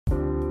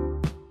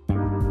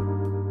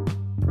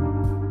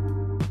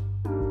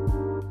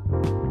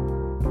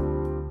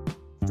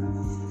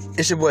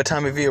It's your boy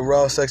Tommy V of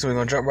Raw Sex, and we're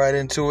going to jump right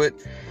into it.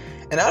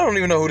 And I don't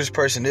even know who this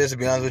person is, to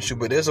be honest with you,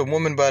 but there's a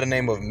woman by the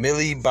name of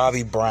Millie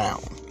Bobby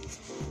Brown.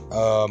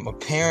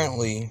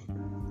 Apparently,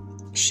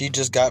 she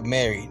just got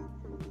married.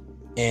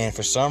 And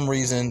for some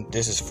reason,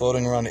 this is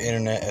floating around the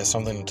internet as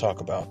something to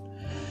talk about.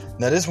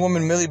 Now, this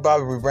woman, Millie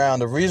Bobby Brown,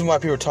 the reason why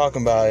people are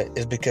talking about it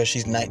is because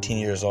she's 19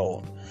 years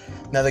old.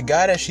 Now, the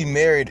guy that she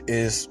married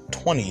is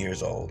 20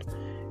 years old.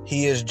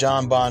 He is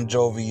John Bon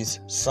Jovi's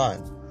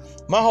son.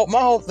 My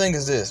whole thing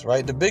is this,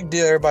 right? The big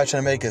deal everybody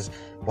trying to make is,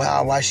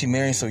 wow, why is she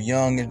marrying so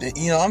young? And,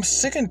 I'm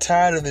sick and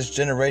tired of this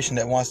generation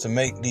that wants to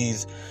make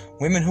these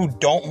women who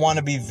don't want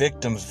to be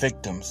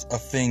victims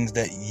of things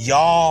that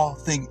y'all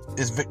think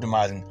is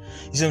victimizing.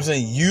 You see what I'm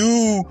saying?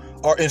 You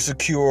are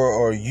insecure,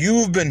 or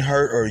you've been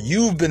hurt, or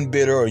you've been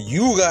bitter, or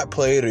you got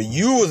played, or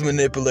you was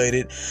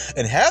manipulated.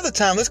 And half the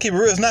time, let's keep it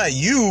real, it's not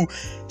you.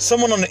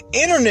 Someone on the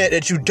internet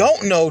that you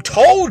don't know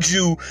told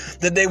you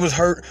that they was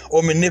hurt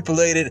or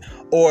manipulated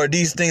or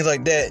these things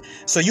like that.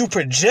 So you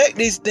project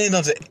these things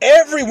onto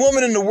every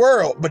woman in the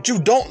world, but you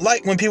don't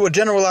like when people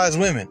generalize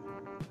women.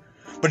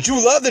 But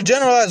you love to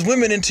generalize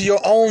women into your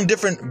own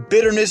different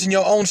bitterness and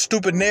your own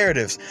stupid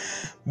narratives.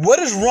 What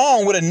is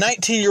wrong with a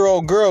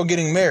 19-year-old girl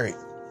getting married?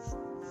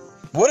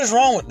 What is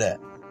wrong with that?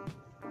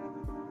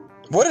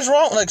 What is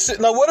wrong?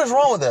 What is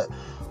wrong with that?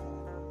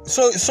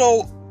 So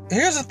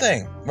here's the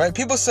thing, right?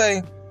 People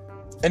say,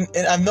 and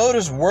I've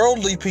noticed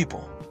worldly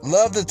people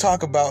love to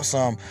talk about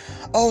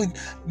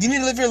you need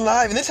to live your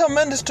life. And they tell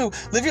men this too.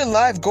 Live your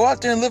life. Go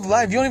out there and live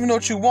life. You don't even know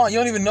what you want. You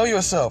don't even know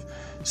yourself.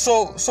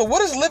 So what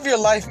does live your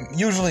life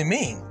usually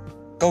mean?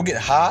 Go get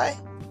high?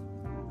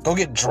 Go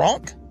get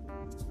drunk?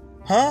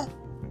 Huh?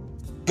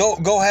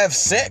 Go have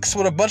sex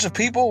with a bunch of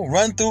people?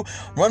 Run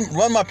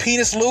my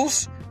penis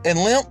loose and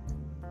limp?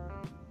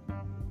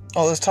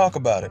 Oh, let's talk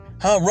about it.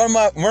 Huh? Run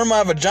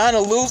my vagina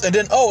loose, and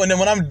then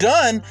when I'm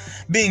done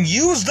being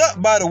used up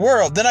by the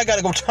world, then I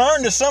gotta go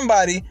turn to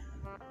somebody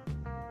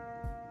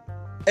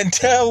and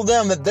tell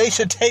them that they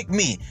should take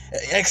me,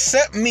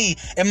 accept me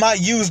and my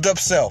used up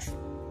self.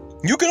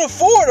 You can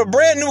afford a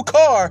brand new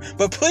car,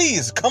 but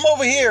please come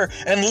over here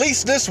and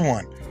lease this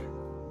one.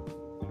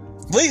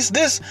 Lease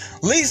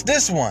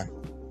this one.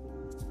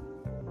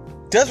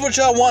 That's what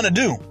y'all want to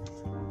do.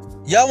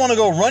 Y'all want to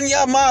go run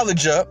y'all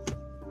mileage up,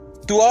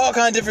 do all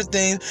kinds of different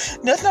things.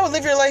 That's not what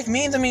live your life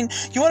means. I mean,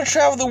 you want to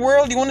travel the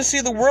world, you want to see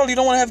the world, you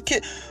don't want to have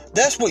kids.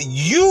 That's what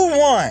you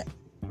want.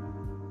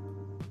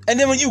 And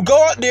then when you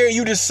go out there and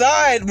you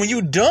decide when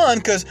you're done,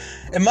 because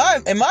in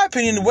my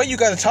opinion, the way you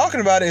guys are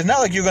talking about it is not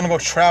like you're going to go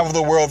travel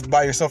the world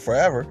by yourself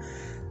forever.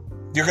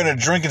 You're going to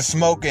drink and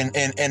smoke and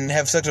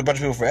have sex with a bunch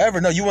of people forever.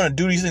 No, you want to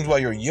do these things while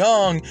you're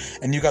young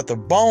and you got the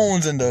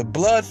bones and the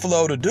blood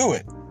flow to do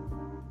it.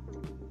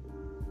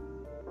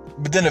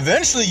 But then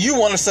eventually you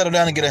want to settle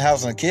down and get a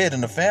house and a kid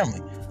and a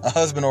family, a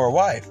husband or a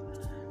wife.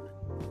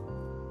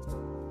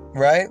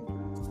 Right?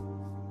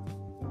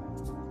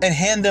 And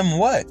hand them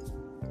what?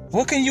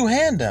 What can you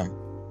hand them?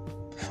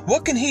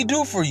 What can he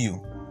do for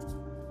you?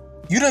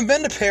 You done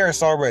been to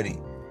Paris already.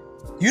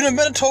 You done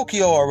been to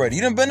Tokyo already.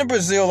 You done been to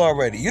Brazil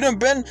already. You done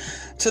been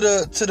to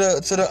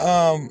the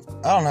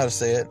I don't know how to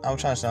say it. I'm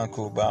trying to sound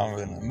cool, but I don't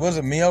really know. Was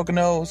it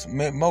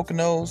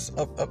Mykonos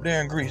up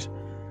there in Greece?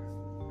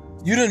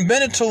 You done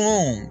been to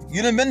Tulum.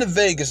 You done been to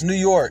Vegas, New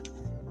York.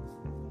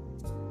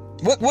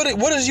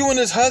 What is you and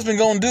this husband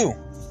gonna do?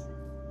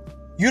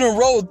 You done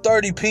rolled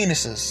 30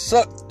 penises,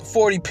 sucked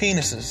 40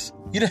 penises.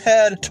 You done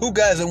had 2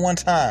 guys at one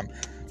time,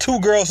 2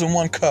 girls in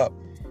one cup.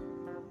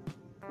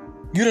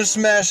 You done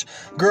smashed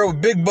girl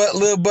with big butt,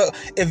 little butt.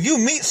 If you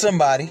meet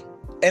somebody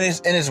and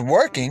it's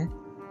working,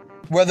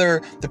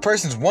 whether the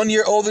person's 1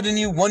 year older than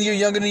you, 1 year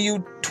younger than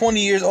you, 20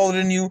 years older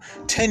than you,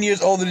 10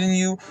 years older than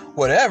you,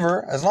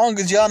 whatever, as long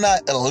as y'all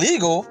not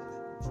illegal,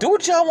 do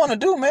what y'all want to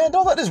do, man.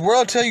 Don't let this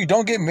world tell you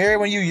don't get married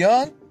when you're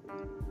young.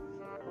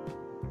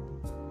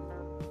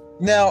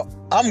 Now,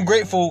 I'm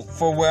grateful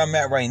for where I'm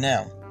at right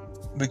now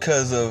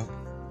because of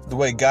the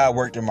way God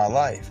worked in my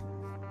life.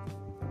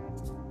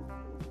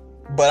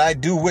 But I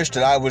do wish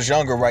that I was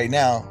younger right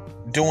now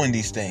doing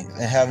these things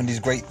and having these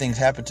great things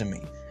happen to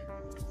me.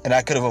 And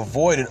I could have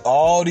avoided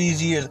all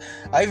these years.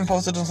 I even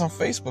posted on some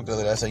Facebook the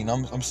other day. I said,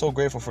 I'm so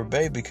grateful for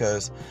Babe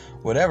because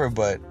whatever,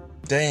 but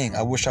dang,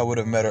 I wish I would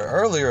have met her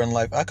earlier in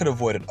life. I could have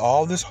avoided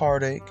all this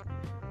heartache.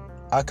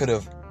 I could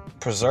have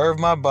preserved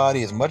my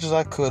body as much as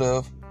I could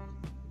have.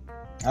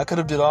 I could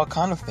have did all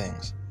kind of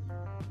things.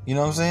 You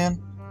know what I'm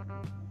saying?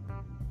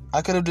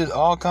 I could have did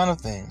all kind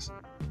of things,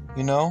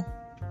 you know?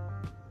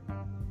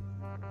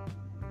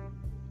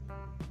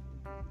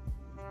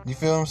 You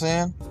feel what I'm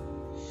saying?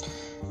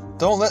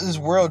 Don't let this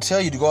world tell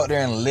you to go out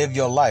there and live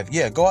your life.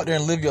 Yeah, go out there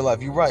and live your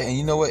life. You're right. And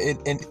you know what?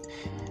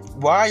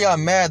 Why are y'all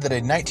mad that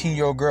a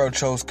 19-year-old girl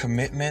chose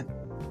commitment,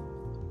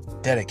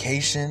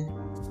 dedication,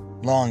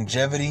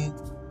 longevity,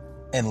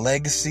 and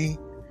legacy,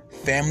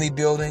 family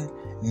building,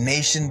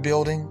 nation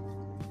building,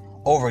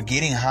 over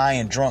getting high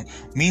and drunk.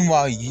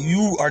 Meanwhile,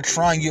 you are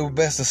trying your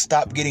best to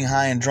stop getting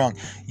high and drunk.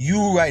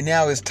 You right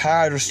now is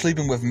tired of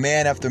sleeping with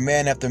man after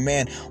man after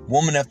man,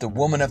 woman after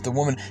woman after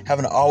woman,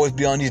 having to always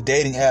be on these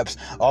dating apps,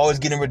 always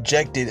getting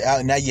rejected.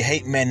 Now you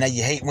hate men, now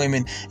you hate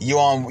women. You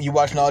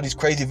watching all these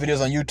crazy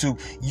videos on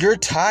YouTube. You're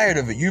tired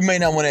of it. You may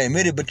not want to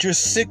admit it, but you're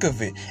sick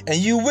of it, and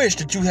you wish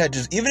that you had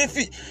just even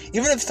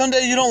if some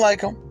days you don't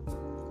like them,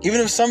 even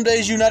if some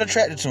days you're not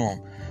attracted to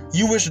them,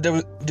 you wish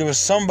that there was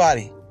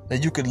somebody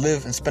that you could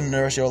live and spend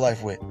the rest of your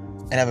life with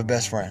and have a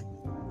best friend.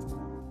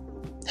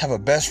 Have a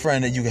best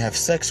friend that you can have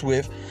sex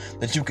with,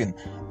 that you can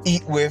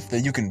eat with, that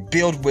you can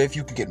build with,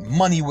 you can get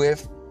money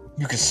with,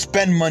 you can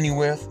spend money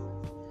with,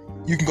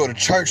 you can go to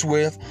church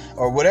with,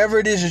 or whatever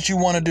it is that you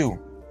want to do.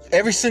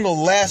 Every single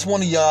last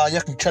one of y'all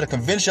can try to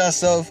convince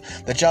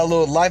yourself that y'all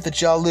little life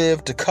that y'all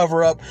live to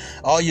cover up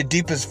all your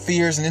deepest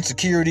fears and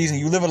insecurities, and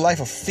you live a life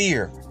of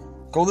fear.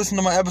 Go listen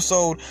to my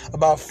episode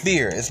about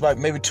fear. It's like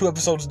maybe 2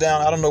 episodes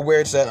down. I don't know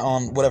where it's at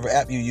on whatever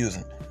app you're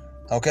using.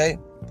 Okay?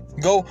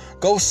 Go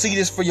see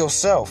this for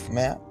yourself,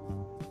 man.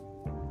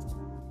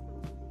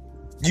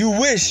 You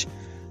wish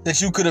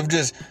that you could have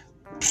just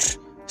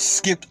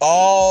skipped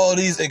all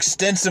these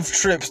extensive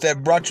trips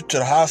that brought you to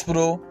the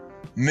hospital,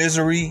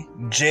 misery,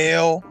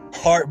 jail,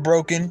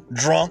 heartbroken,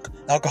 drunk,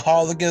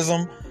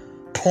 alcoholism,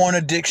 porn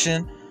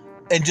addiction,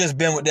 and just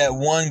been with that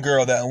one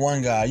girl, that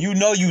one guy. You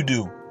know you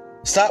do.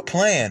 Stop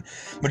playing.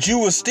 But you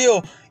will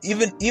still,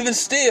 even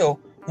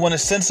still, want to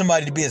send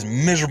somebody to be as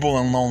miserable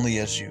and lonely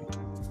as you.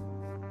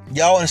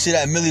 Y'all want to see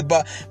that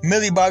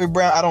Millie Bobby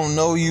Brown? I don't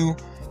know you.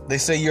 They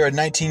say you're a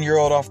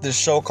 19-year-old off this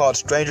show called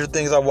Stranger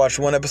Things. I watched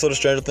 1 episode of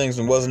Stranger Things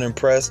and wasn't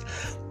impressed.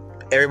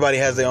 Everybody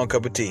has their own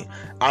cup of tea.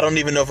 I don't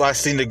even know if I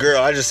seen the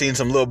girl. I just seen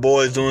some little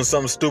boys doing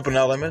something stupid, and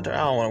I was like, man, I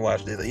don't want to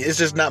watch this. It's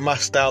just not my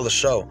style of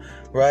show,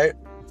 right?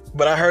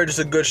 But I heard it's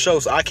a good show,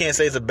 so I can't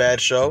say it's a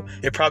bad show.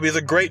 It probably is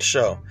a great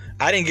show.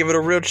 I didn't give it a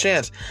real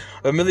chance.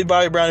 But Millie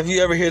Bobby Brown, if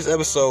you ever hear this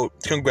episode,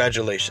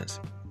 congratulations.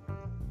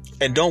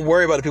 And don't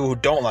worry about the people who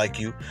don't like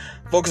you.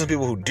 Focus on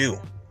people who do.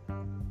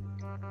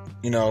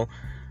 You know,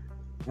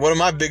 one of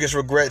my biggest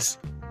regrets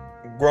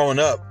growing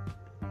up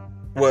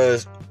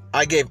was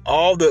I gave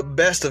all the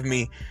best of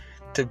me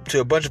to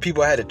a bunch of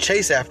people I had to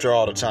chase after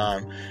all the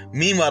time.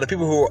 Meanwhile, the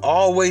people who were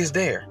always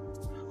there,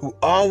 who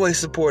always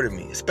supported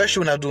me, especially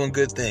when I was doing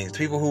good things.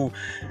 People who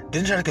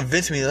didn't try to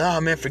convince me,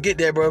 oh man, forget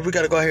that, bro. We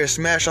got to go out here and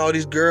smash all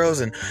these girls.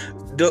 And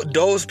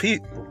those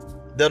people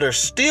that are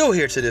still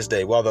here to this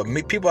day, while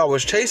the people I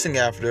was chasing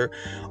after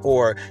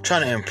or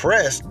trying to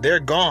impress,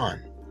 they're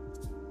gone.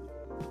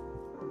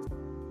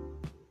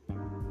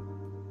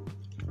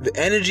 The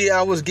energy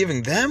I was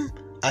giving them,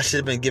 I should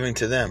have been giving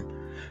to them.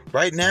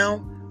 Right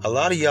now, a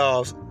lot of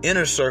y'all's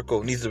inner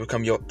circle needs to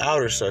become your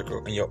outer circle,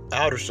 and your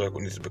outer circle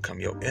needs to become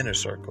your inner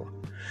circle.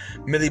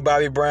 Millie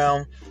Bobby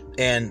Brown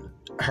and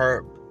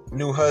her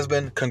new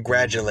husband,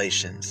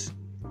 congratulations.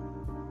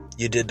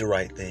 You did the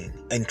right thing.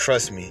 And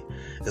trust me,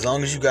 as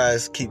long as you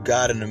guys keep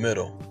God in the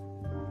middle,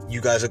 you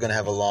guys are going to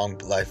have a long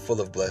life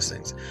full of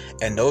blessings.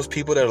 And those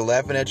people that are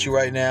laughing at you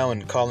right now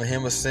and calling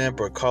him a simp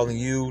or calling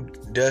you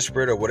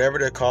desperate or whatever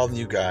they're calling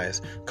you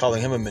guys,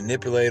 calling him a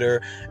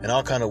manipulator and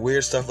all kind of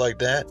weird stuff like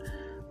that,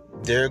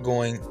 they're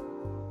going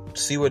to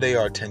see where they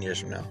are 10 years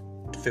from now,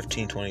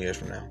 15, 20 years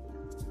from now.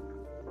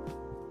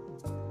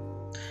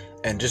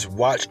 And just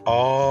watch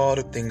all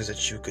the things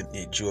that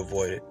you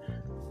avoided.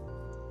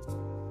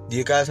 Do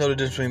you guys know the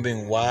difference between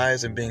being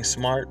wise and being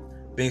smart?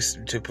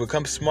 To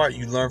become smart,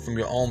 you learn from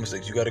your own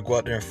mistakes. You got to go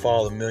out there and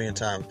fall 1,000,000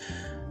 times.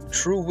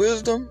 True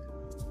wisdom,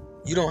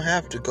 you don't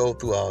have to go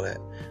through all that.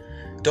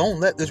 Don't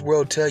let this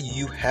world tell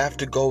you have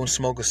to go and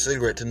smoke a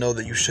cigarette to know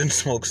that you shouldn't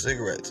smoke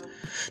cigarettes.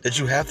 That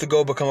you have to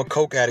go become a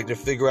coke addict to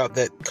figure out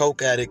that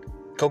coke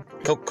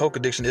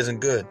addiction isn't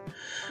good.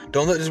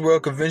 Don't let this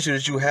world convince you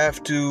that you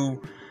have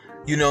to,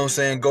 you know what I'm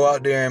saying, go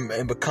out there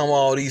and become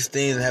all these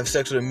things and have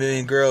sex with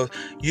 1,000,000 girls.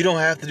 You don't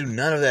have to do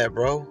none of that,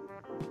 bro.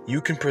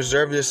 You can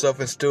preserve yourself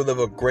and still live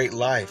a great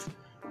life.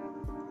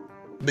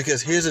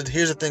 Because here's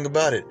the thing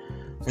about it.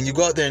 When you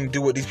go out there and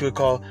do what these people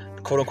call,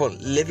 quote unquote,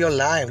 live your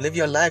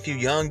life, you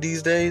young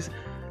these days,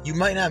 you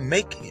might not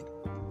make it.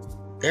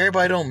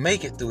 Everybody don't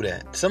make it through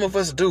that. Some of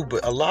us do,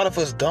 but a lot of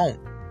us don't.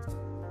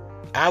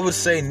 I would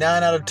say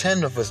 9 out of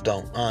 10 of us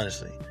don't,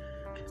 honestly.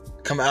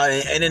 Come out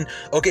and then,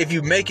 okay, if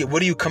you make it, what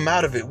do you come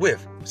out of it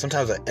with?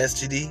 Sometimes an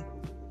STD.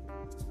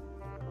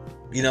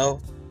 You know,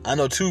 I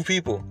know 2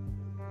 people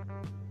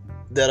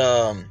that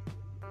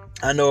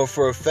I know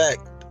for a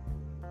fact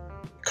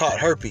caught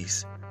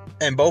herpes,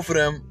 and both of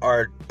them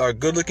are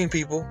good looking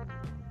people.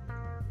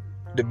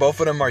 Both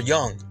of them are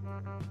young,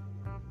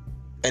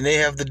 and they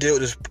have to deal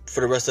with this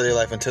for the rest of their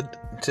life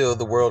until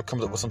the world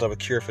comes up with some type of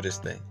cure for this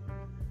thing.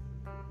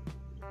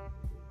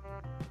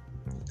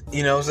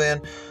 You know what I'm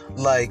saying?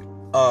 Like,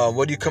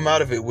 what do you come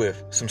out of it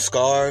with? Some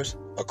scars,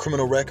 a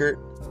criminal record,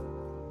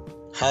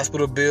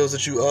 hospital bills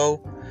that you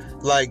owe,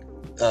 like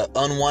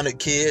unwanted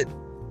kid.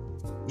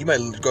 You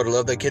might go to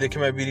love that kid. That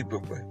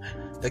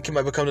kid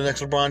might become the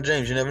next LeBron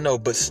James. You never know.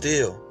 But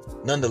still,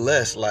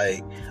 nonetheless,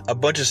 like a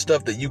bunch of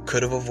stuff that you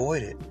could have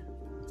avoided.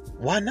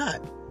 Why not?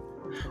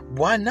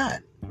 Why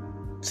not?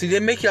 See, they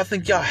make y'all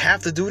think y'all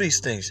have to do these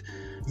things.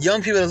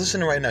 Young people that are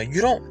listening right now,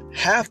 you don't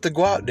have to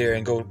go out there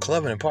and go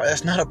clubbing and party.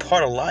 That's not a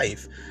part of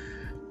life.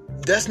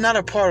 That's not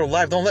a part of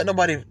life. Don't let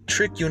nobody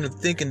trick you into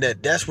thinking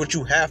that that's what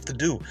you have to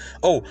do.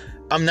 Oh,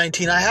 I'm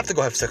 19. I have to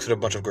go have sex with a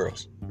bunch of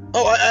girls.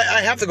 Oh,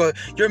 I have to go.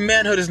 Your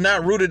manhood is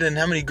not rooted in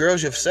how many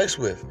girls you have sex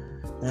with.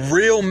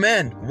 Real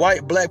men,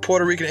 white, black,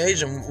 Puerto Rican,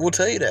 Asian, will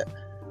tell you that.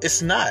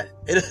 It's not.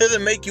 It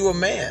doesn't make you a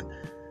man.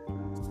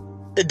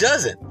 It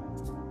doesn't.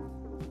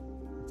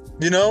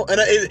 You know, and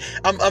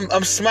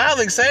I'm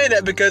smiling saying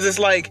that because it's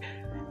like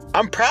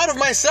I'm proud of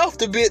myself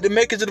to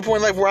make it to the point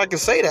in life where I can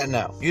say that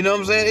now. You know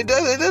what I'm saying? It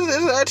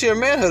doesn't add to your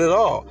manhood at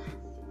all.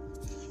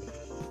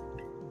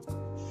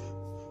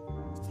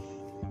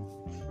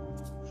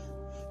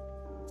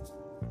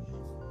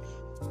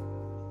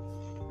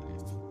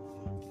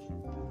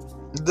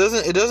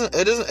 It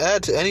doesn't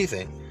add to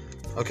anything.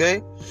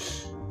 Okay?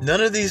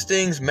 None of these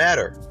things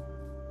matter.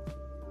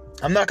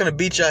 I'm not gonna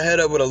beat y'all head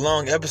up with a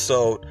long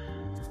episode,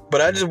 but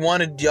I just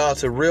wanted y'all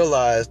to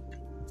realize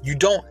you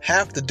don't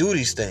have to do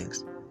these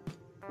things.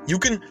 You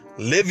can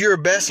live your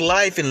best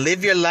life and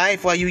live your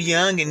life while you're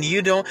young and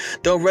you don't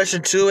rush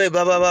into it,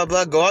 blah, blah, blah,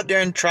 blah. Go out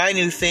there and try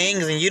new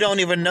things and you don't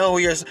even know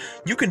who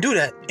you can do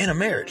that in a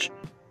marriage.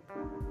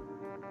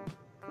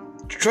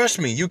 Trust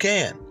me, you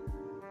can.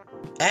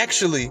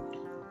 Actually,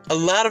 a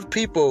lot of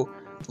people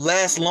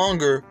last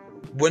longer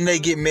when they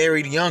get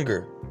married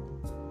younger.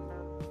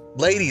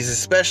 Ladies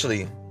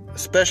especially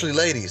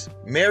ladies,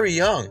 marry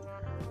young.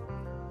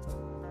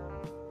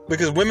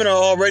 Because women are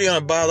already on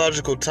a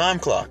biological time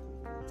clock.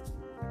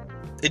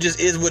 It just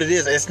is what it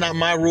is. It's not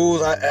my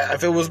rules.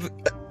 If it was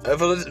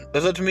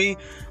up to me,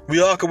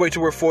 we all could wait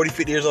till we're 40,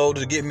 50 years old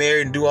to get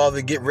married and do all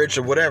the get rich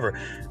or whatever.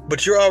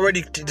 But you're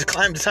already, the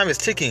time is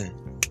ticking.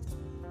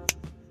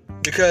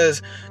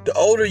 Because the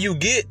older you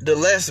get, the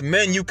less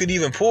men you could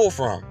even pull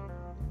from.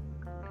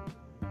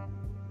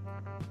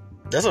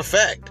 That's a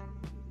fact.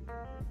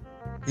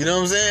 You know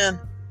what I'm saying?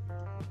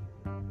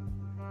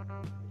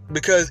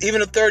 Because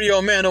even a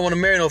 30-year-old man don't want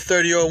to marry no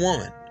 30-year-old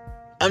woman.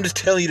 I'm just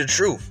telling you the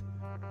truth.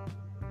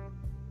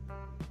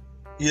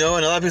 You know,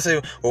 and a lot of people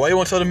say, well, why you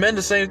want to tell the men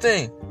the same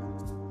thing?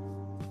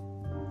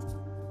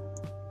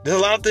 There's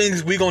a lot of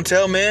things we going to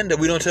tell men that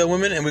we don't tell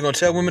women, and we're going to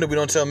tell women that we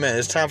don't tell men.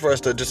 It's time for us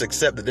to just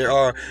accept that there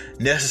are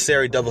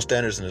necessary double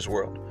standards in this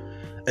world.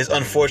 It's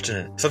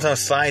unfortunate.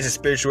 Sometimes science and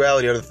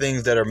spirituality are the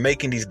things that are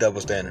making these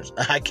double standards.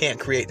 I can't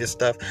create this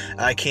stuff.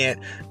 I can't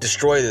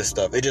destroy this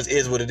stuff. It just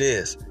is what it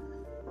is.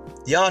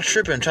 Y'all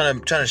tripping, trying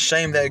to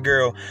shame that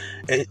girl.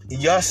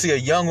 Y'all see a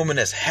young woman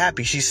that's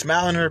happy. She's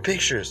smiling in her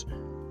pictures.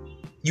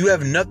 You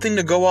have nothing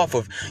to go off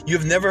of.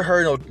 You've never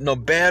heard no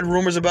bad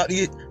rumors about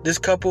this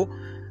couple.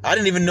 I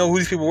didn't even know who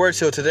these people were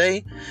till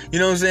today. You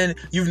know what I'm saying?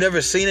 You've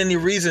never seen any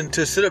reason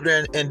to sit up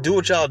there and do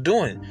what y'all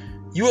doing.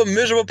 You a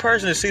miserable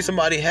person to see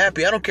somebody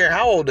happy. I don't care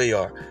how old they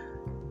are.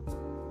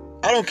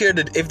 I don't care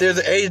if there's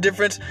an age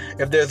difference,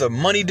 if there's a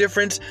money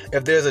difference,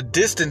 if there's a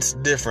distance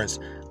difference,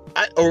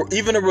 or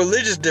even a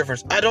religious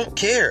difference. I don't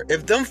care.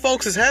 If them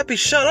folks is happy,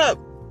 shut up.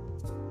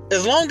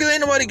 As long as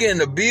ain't nobody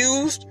getting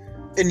abused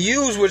and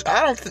used, which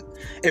I don't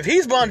if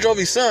he's Bon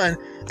Jovi's son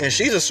and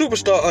she's a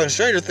superstar on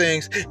Stranger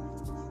Things,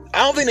 I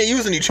don't think they're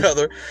using each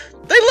other.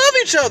 They love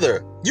each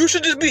other. You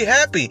should just be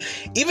happy.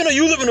 Even though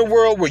you live in a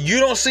world where you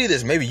don't see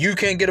this. Maybe you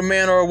can't get a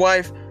man or a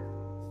wife.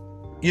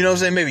 You know what I'm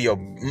saying? Maybe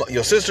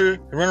your sister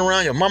running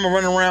around, your mama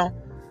running around.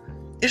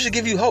 It should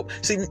give you hope.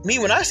 See, me,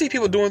 when I see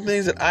people doing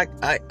things that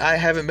I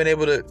haven't been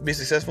able to be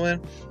successful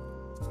in,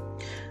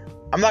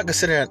 I'm not going to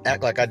sit there and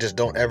act like I just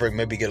don't ever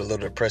maybe get a little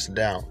depressed and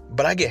down.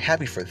 But I get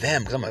happy for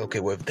them because I'm like, okay,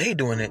 well, if they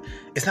doing it,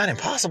 it's not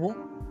impossible.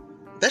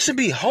 That should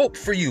be hope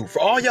for you. For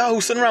all y'all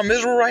who sitting around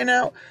miserable right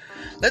now,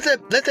 let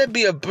that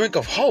be a brink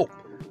of hope.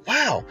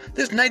 Wow,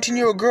 this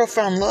 19-year-old girl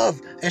found love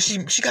and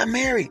she got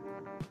married.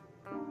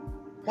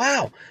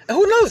 Wow. And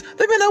who knows?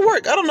 They've been at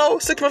work. I don't know.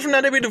 6 months from now,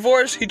 they be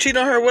divorced. He cheated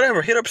on her,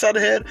 whatever. Hit her upside the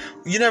head.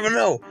 You never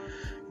know.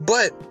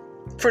 But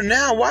for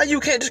now, why you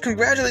can't just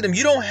congratulate them?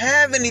 You don't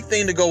have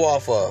anything to go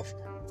off of.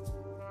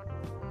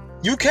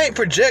 You can't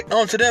project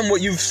onto them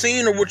what you've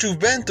seen or what you've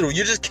been through.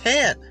 You just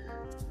can't.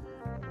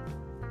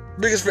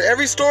 Because for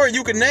every story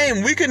you can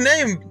name, we can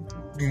name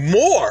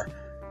more.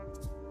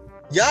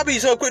 Y'all be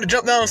so quick to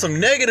jump down on some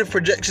negative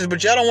projections,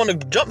 but y'all don't want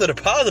to jump to the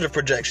positive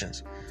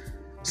projections.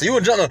 So you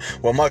would jump on,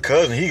 well, my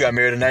cousin, he got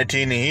married at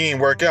 19 and he ain't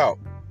work out.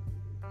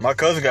 My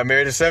cousin got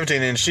married at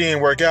 17 and she ain't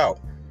work out.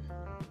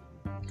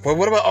 Well,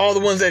 what about all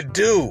the ones that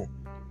do?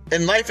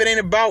 In life, it ain't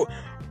about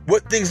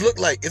what things look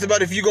like. It's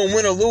about if you're going to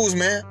win or lose,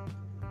 man.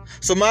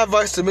 So my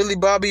advice to Millie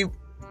Bobby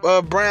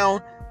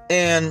Brown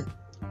and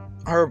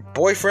her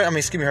boyfriend,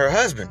 her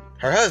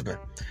husband,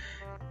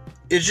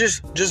 is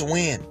just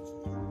win.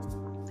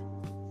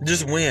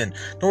 Just win.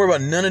 Don't worry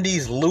about none of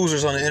these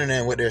losers on the internet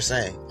and what they're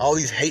saying. All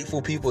these hateful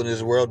people in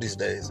this world these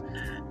days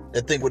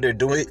that think what they're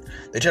doing,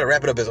 they try to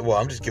wrap it up as, well,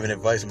 I'm just giving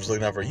advice, I'm just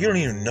looking out for her. You don't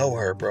even know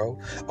her, bro.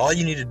 All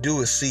you need to do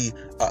is see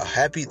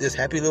this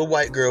happy little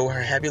white girl,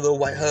 her happy little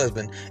white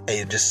husband,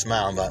 and just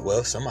smile and like,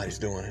 well, somebody's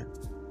doing it.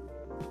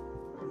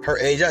 Her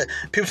age,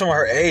 people talking about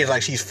her age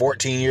like she's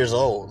 14 years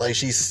old, like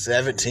she's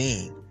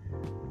 17.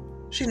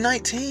 She's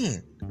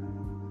 19.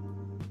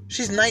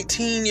 She's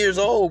 19 years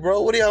old,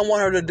 bro. What do y'all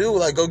want her to do?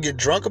 Like, go get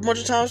drunk a bunch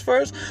of times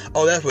first?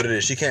 Oh, that's what it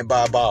is. She can't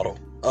buy a bottle.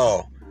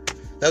 Oh,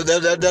 that's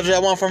what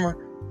y'all want from her?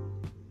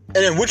 And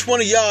then which one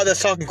of y'all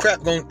that's talking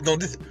crap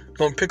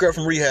gonna pick her up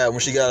from rehab when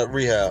she got out of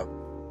rehab?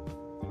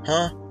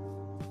 Huh?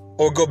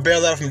 Or go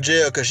bail out from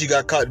jail because she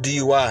got caught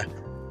DUI?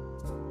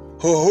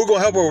 Who gonna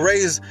help her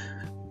raise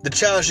the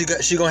child she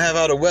gonna have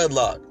out of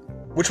wedlock?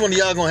 Which one of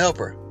y'all gonna help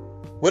her?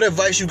 What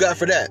advice you got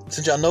for that,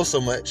 since y'all know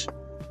so much?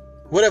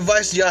 What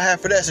advice do y'all have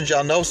for that, since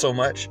y'all know so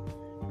much?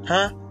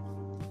 Huh?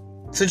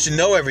 Since you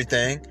know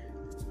everything.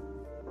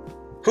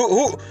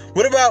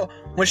 What about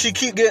when she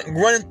keep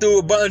running through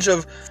a bunch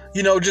of,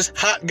 just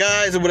hot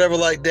guys or whatever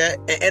like that,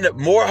 and end up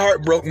more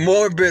heartbroken,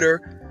 more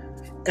bitter,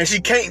 and she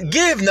can't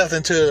give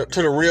nothing to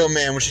the real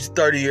man when she's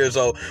 30 years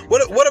old?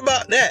 What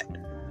about that?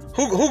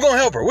 Who gonna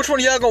help her? Which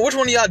one of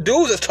y'all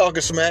dudes that's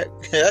talking smack?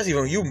 Yeah, that's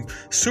even you,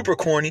 super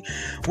corny.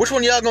 Which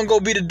one of y'all gonna go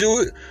be the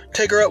dude,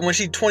 take her up when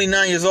she's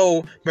 29 years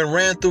old, been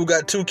ran through,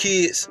 got 2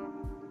 kids?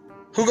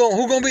 Who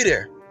gonna be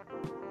there?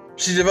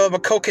 She developed a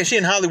cocaine. She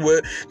in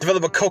Hollywood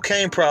developed a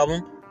cocaine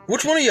problem.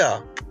 Which one of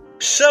y'all?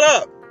 Shut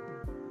up.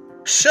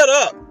 Shut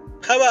up.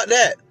 How about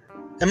that?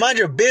 And mind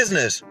your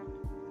business.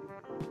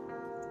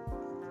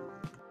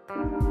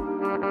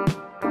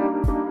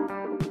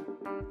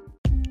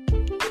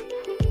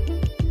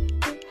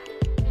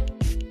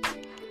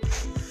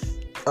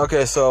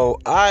 Okay, so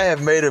I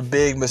have made a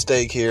big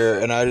mistake here,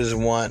 and I just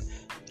want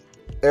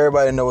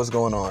everybody to know what's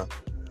going on.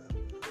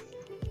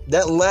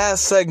 That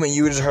last segment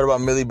you just heard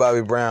about Millie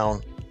Bobby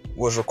Brown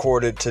was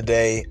recorded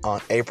today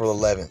on April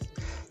 11th.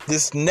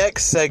 This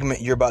next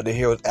segment you're about to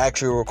hear was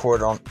actually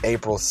recorded on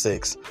April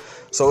 6th.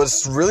 So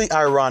it's really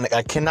ironic,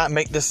 I cannot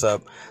make this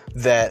up,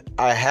 that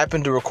I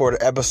happened to record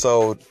an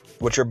episode,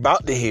 which you're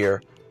about to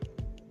hear,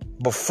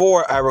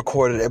 before I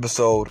recorded the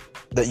episode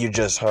that you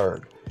just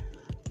heard.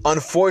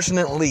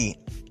 Unfortunately,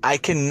 I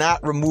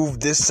cannot remove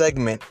this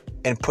segment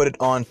and put it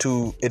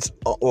onto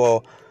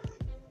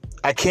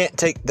I can't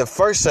take the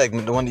first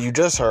segment, the one that you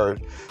just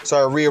heard, so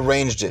I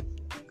rearranged it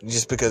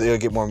just because it'll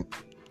get more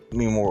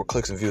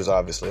clicks and views,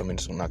 obviously. I mean,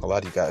 I'm not gonna lie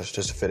to you guys,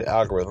 just to fit the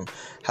algorithm.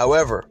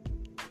 However,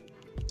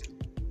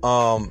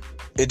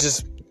 it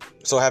just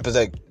so happens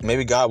that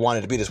maybe God wanted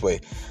it to be this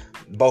way.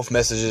 Both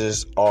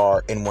messages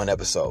are in one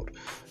episode.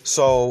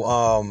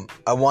 So,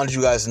 I wanted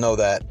you guys to know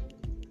that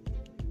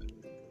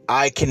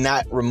I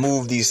cannot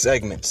remove these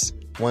segments.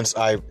 Once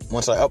I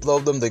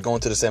upload them, they go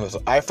into the same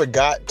episode. I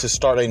forgot to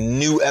start a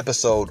new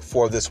episode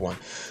for this one.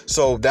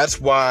 So that's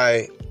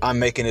why I'm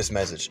making this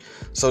message.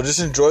 So just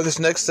enjoy this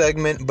next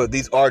segment, but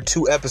these are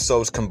 2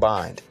 episodes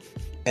combined.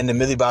 And the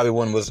Millie Bobby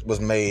one was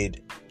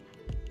made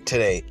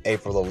today,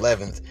 April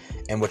 11th.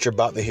 And what you're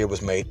about to hear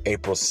was made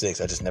April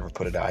 6th. I just never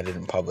put it out. I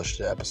didn't publish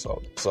the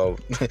episode. So,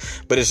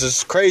 but it's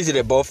just crazy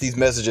that both these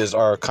messages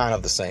are kind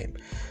of the same.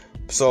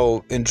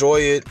 So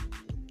enjoy it.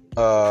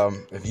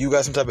 If you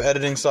got some type of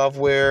editing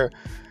software,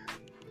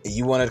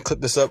 you want to clip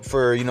this up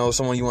for,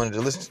 someone you wanted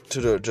to listen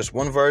to just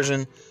one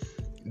version,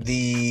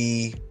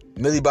 the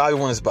Millie Bobby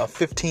one is about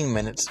 15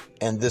 minutes,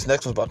 and this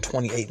next one's about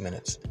 28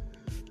 minutes.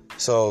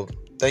 So,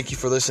 thank you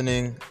for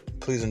listening.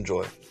 Please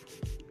enjoy.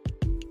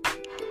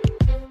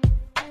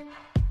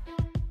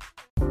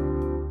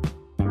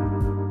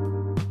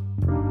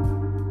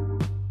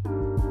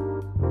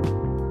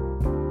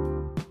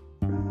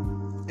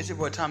 It's your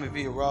boy Tommy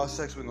V of Raw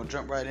Sex. We're going to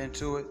jump right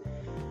into it.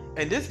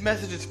 And this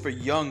message is for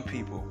young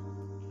people.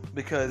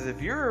 Because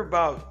if you're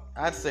about,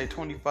 I'd say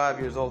 25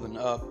 years old and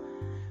up,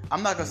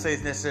 I'm not going to say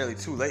it's necessarily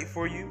too late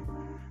for you.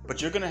 But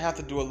you're going to have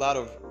to do a lot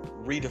of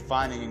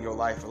redefining in your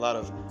life. A lot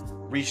of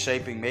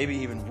reshaping, maybe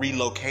even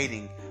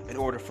relocating in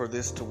order for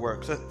this to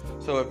work.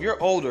 So if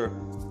you're older,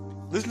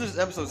 listen to this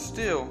episode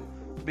still.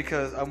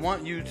 Because I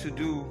want you to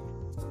do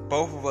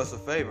both of us a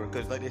favor.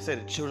 Because like they say,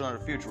 the children are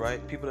the future,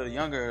 right? People that are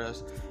younger than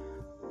us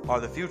are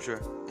the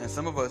future, and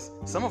some of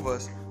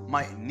us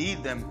might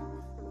need them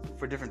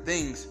for different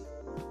things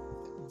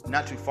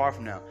not too far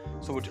from now.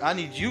 So what I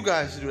need you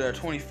guys to do that are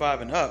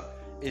 25 and up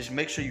is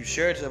make sure you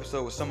share this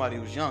episode with somebody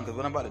who's young, because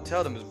what I'm about to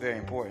tell them is very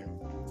important.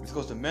 This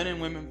goes to men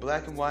and women,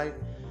 black and white,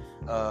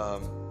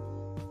 no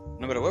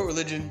matter what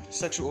religion,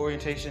 sexual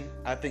orientation.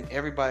 I think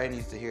everybody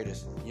needs to hear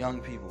this. Young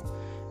people,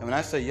 and when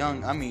I say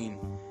young, I mean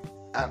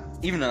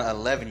even an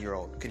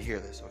 11-year-old can hear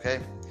this.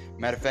 Okay.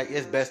 Matter of fact,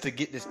 it's best to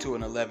get this to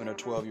an 11 or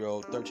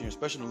 12-year-old, 13,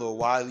 especially in a little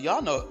while.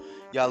 Y'all know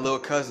y'all little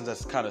cousins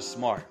that's kind of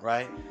smart,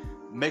 right?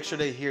 Make sure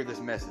they hear this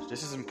message.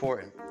 This is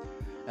important.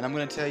 And I'm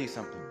going to tell you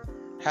something.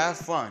 Have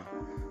fun.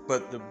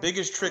 But the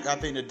biggest trick I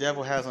think the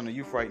devil has on the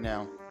youth right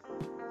now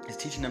is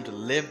teaching them to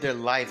live their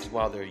lives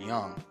while they're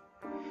young.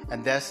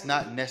 And that's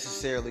not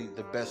necessarily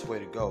the best way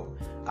to go.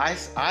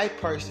 I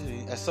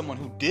personally, as someone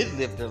who did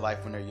live their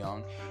life when they're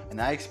young, and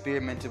I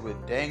experimented with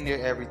dang near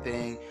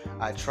everything.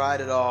 I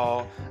tried it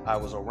all. I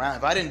was around.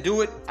 If I didn't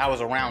do it, I was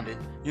around it.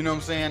 You know what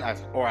I'm saying?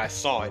 I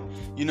saw it.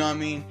 You know what I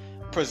mean?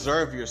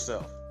 Preserve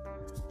yourself.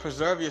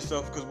 Preserve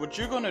yourself, because what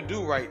you're going to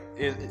do right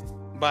is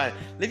by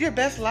live your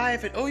best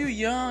life and you're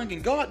young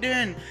and go out there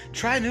and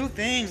try new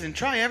things and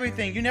try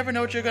everything. You never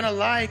know what you're gonna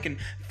like and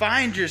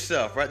find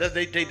yourself, right?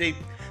 They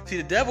see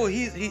the devil.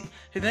 His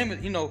name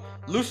is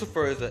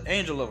Lucifer is the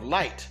angel of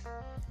light.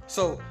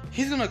 So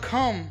he's going to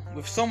come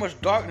with so much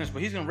darkness, but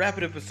he's going to wrap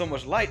it up with so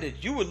much light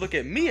that you would look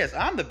at me as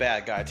I'm the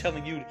bad guy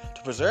telling you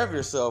to preserve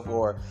yourself,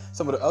 or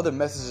some of the other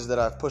messages that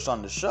I've pushed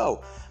on the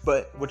show.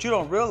 But what you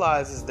don't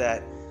realize is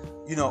that,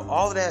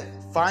 all of that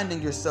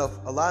finding yourself,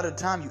 a lot of the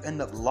time you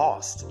end up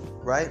lost,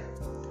 right?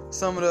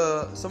 Some of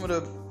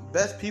the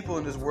best people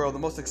in this world, the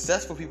most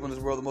successful people in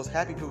this world, the most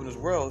happy people in this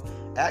world,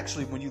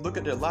 actually, when you look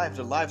at their lives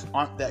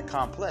aren't that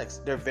complex.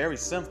 They're very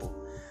simple.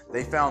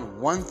 They found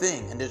one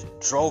thing and just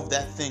drove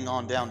that thing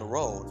on down the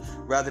road,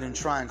 rather than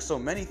trying so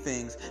many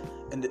things.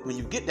 And when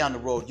you get down the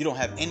road, you don't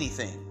have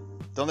anything.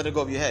 Don't let it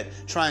go over your head.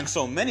 Trying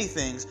so many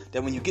things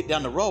that when you get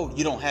down the road,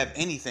 you don't have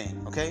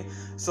anything. Okay?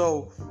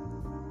 So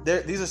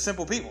these are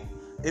simple people.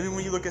 Even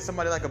when you look at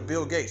somebody like a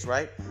Bill Gates,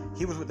 right?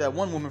 He was with that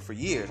one woman for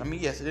years. I mean,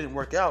 yes, it didn't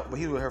work out, but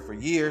he was with her for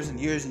years and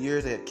years and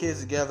years. They had kids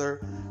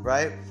together,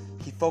 right?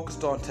 He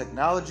focused on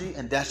technology,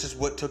 and that's just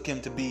what took him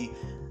to be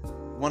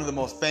one of the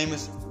most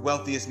famous,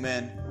 wealthiest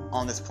men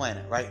on this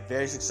planet, right?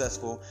 Very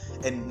successful,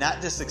 and not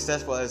just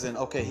successful as in,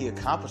 okay, he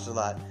accomplished a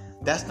lot.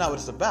 That's not what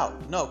it's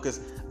about. No, because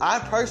I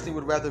personally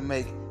would rather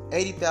make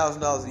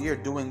 $80,000 a year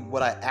doing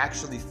what I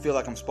actually feel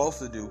like I'm supposed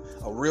to do,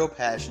 a real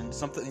passion,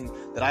 something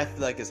that I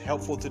feel like is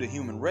helpful to the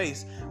human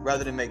race,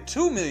 rather than make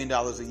 $2 million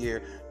a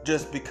year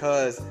just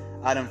because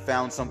I done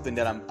found something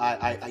that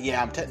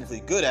I'm technically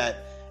good at,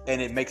 and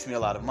it makes me a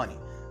lot of money.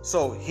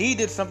 So he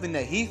did something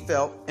that he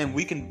felt, and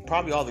we can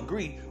probably all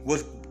agree,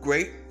 was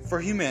great for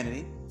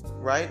humanity,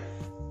 right?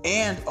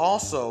 And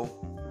also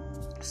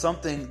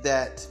something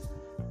that,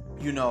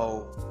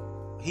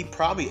 he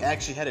probably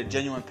actually had a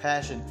genuine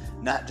passion,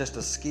 not just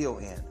a skill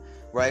in,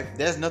 right?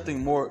 There's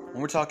nothing more,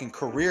 when we're talking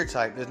career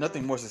type, there's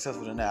nothing more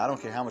successful than that. I don't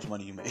care how much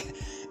money you make.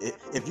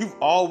 If you've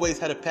always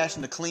had a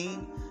passion to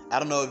clean, I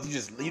don't know if you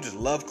just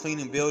love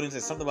cleaning buildings.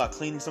 It's something about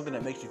cleaning, something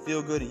that makes you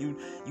feel good, and you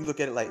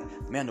look at it like,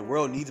 man, the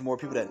world needs more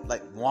people that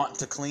like want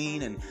to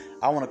clean, and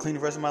I want to clean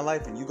the rest of my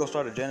life. And you go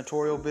start a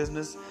janitorial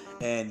business,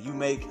 and you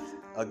make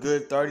a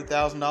good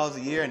 $30,000 a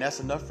year, and that's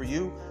enough for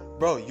you,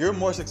 bro. You're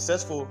more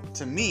successful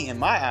to me, in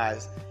my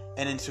eyes,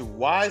 and into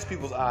wise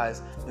people's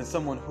eyes, than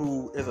someone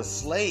who is a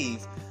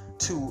slave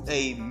to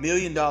a $1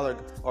 million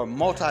or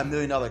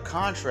multi-million-dollar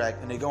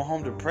contract, and they go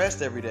home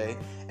depressed every day,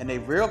 and their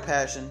real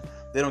passion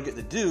they don't get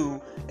to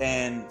do,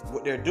 and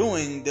what they're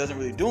doing doesn't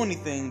really do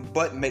anything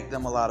but make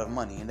them a lot of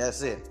money, and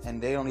that's it.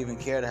 And they don't even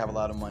care to have a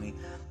lot of money.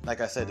 Like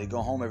I said, they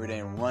go home every day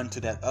and run to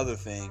that other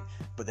thing,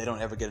 but they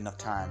don't ever get enough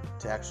time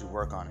to actually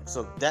work on it.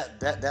 So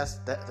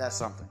that's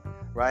something,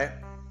 right?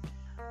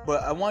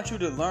 But I want you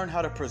to learn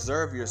how to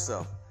preserve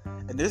yourself.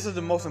 And this is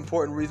the most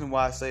important reason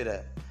why I say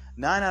that.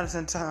 9 out of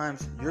 10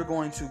 times, you're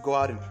going to go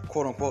out and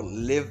quote unquote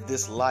live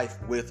this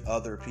life with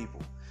other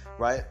people,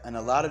 right? And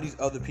a lot of these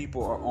other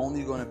people are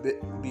only going to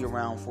be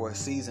around for a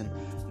season,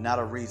 not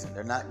a reason.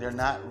 They're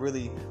not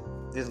really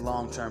this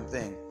long-term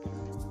thing.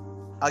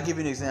 I'll give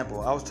you an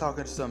example. I was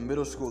talking to some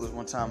middle schoolers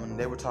one time, and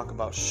they were talking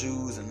about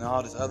shoes and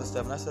all this other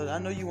stuff. And I said, I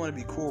know you want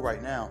to be cool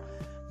right now,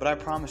 but I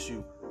promise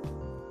you,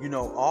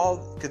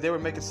 because they were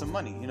making some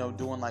money,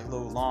 doing like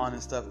little lawn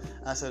and stuff.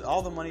 And I said,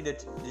 all the money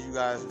that you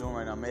guys are doing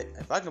right now,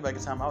 if I could go back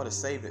in time, I would have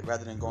saved it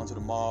rather than going to the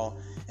mall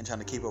and trying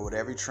to keep up with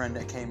every trend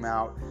that came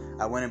out.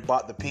 I went and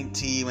bought the pink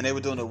tee when they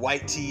were doing the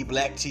white tee,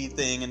 black tee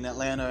thing in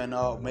Atlanta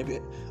and maybe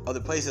other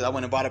places. I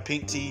went and bought a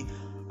pink tee.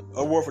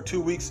 I wore it for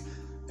 2 weeks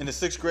in the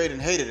 6th grade and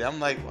hated it.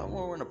 I'm like, what am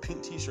I wearing a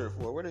pink t-shirt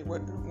for?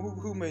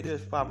 Who made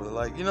this popular?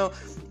 Like,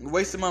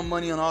 wasting my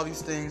money on all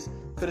these things.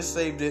 Could have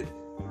saved it.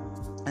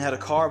 I had a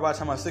car by the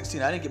time I was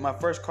 16. I didn't get my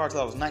first car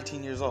till I was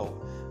 19 years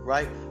old,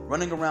 right?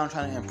 Running around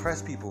trying to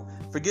impress people.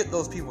 Forget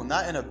those people,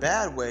 not in a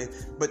bad way,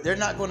 but they're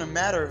not going to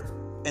matter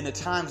in the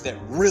times that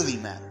really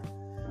matter.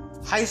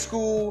 High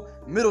school,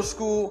 middle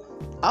school,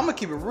 I'm going to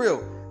keep it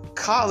real.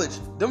 College,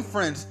 them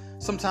friends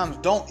sometimes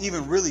don't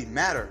even really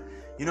matter.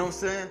 You know what I'm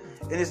saying?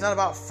 And it's not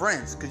about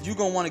friends, because you're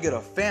going to want to get a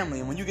family.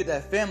 And when you get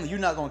that family, you're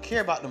not going to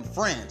care about them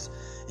friends.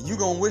 And you're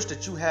going to wish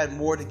that you had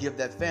more to give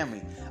that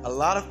family. A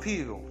lot of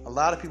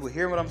people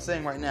hear what I'm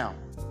saying right now,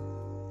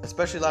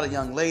 especially a lot of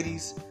young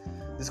ladies.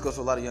 This goes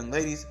to a lot of young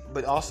ladies,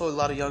 but also a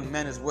lot of young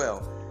men as well.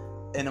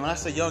 And when I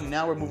say young,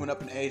 now we're moving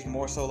up in age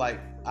more so like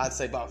I'd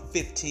say about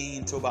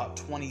 15 to about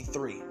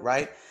 23,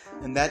 right?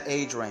 In that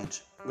age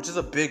range, which is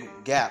a big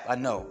gap, I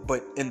know.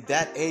 But in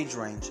that age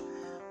range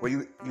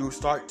where you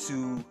start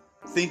to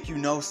think you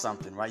know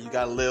something, right? You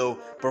got a little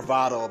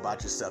bravado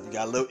about yourself. You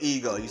got a little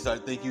ego. You start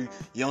to think you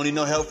don't need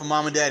no help from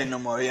mom and daddy no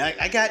more.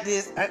 I got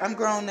this. I'm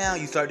grown now.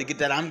 You start to get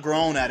that I'm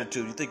grown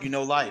attitude. You think you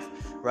know life,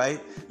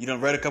 right? You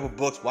done read a couple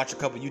books, watch a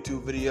couple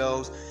YouTube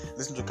videos,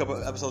 listen to a couple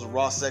episodes of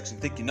Raw Sex,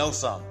 and think you know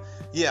something.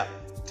 Yeah,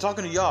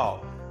 talking to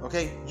y'all.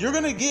 Okay, you're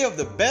going to give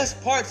the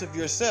best parts of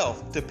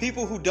yourself to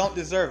people who don't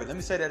deserve it. Let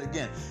me say that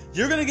again.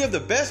 You're going to give the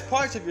best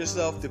parts of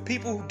yourself to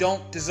people who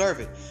don't deserve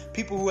it.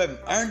 People who haven't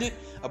earned it.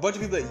 A bunch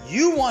of people that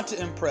you want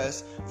to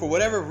impress for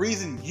whatever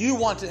reason you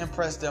want to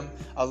impress them.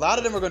 A lot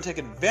of them are going to take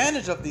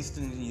advantage of these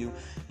things in you.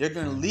 They're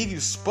going to leave you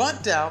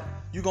spunt out.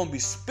 You're going to be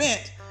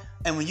spent.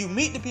 And when you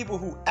meet the people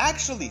who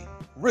actually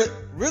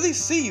really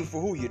see you for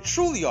who you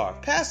truly are,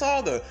 past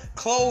all the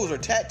clothes or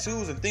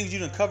tattoos and things you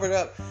done covered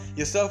up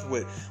yourself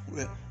with,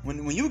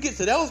 when you get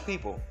to those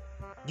people,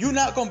 you're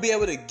not going to be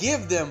able to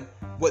give them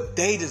what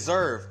they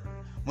deserve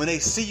when they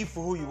see you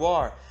for who you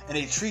are and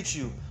they treat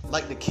you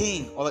like the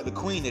king or like the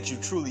queen that you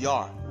truly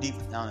are deep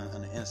down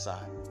on the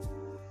inside.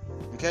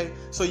 Okay?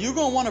 So you're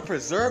going to want to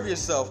preserve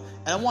yourself,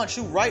 and I want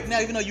you right now,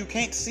 even though you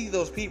can't see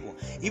those people,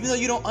 even though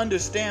you don't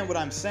understand what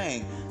I'm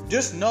saying,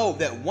 just know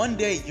that one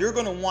day you're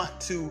going to want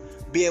to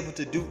be able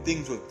to do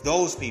things with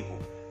those people,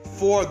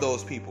 for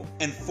those people,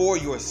 and for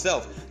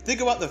yourself. Think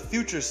about the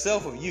future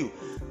self of you.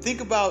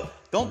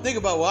 Don't think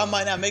about, well, I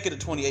might not make it at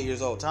 28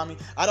 years old, Tommy.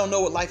 I don't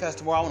know what life has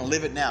tomorrow. I want to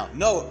live it now.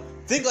 No,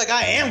 think like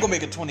I am going to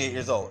make it 28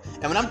 years old.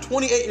 And when I'm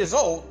 28 years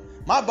old,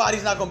 my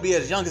body's not going to be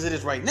as young as it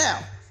is right now.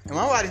 And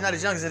when my body's not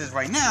as young as it is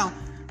right now,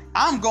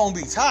 I'm going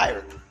to be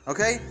tired,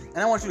 okay? And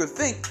I want you to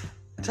think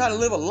and try to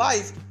live a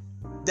life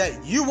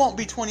that you won't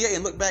be 28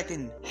 and look back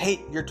and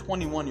hate your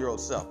 21-year-old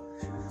self.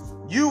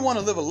 You want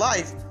to live a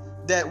life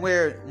that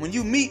where when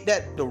you meet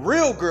the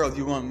real girl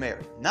you're going to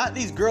marry, not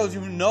these girls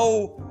you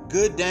know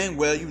good dang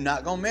well you're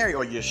not going to marry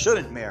or you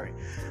shouldn't marry.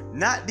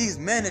 Not these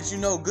men that you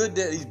know good,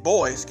 these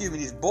boys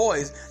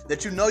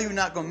that you know you're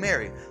not going to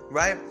marry,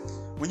 right?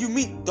 When you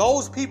meet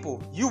those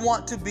people, you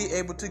want to be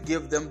able to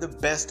give them the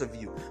best of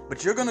you.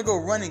 But you're going to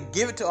go run and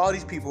give it to all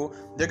these people.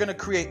 They're going to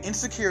create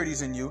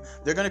insecurities in you.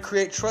 They're going to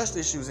create trust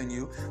issues in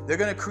you. They're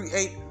going to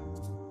create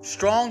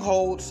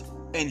strongholds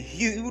and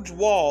huge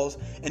walls.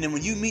 And then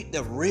when you meet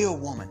the real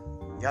woman,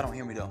 y'all don't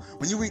hear me though.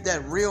 When you meet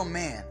that real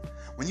man,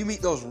 when you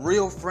meet those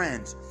real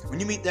friends, when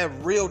you meet that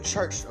real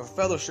church or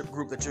fellowship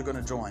group that you're going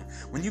to join,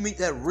 when you meet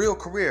that real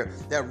career,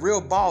 that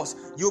real boss,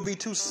 you'll be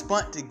too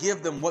spunt to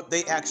give them what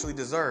they actually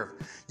deserve.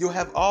 You'll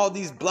have all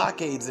these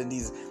blockades and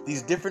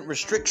these different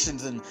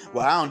restrictions and,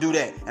 well, I don't do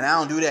that, and I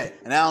don't do that,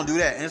 and I don't do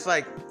that. And it's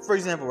like, for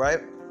example,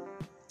 right?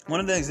 One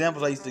of the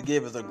examples I used to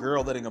give is a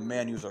girl letting a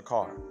man use her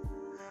car.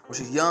 Well,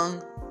 she's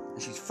young,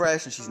 and she's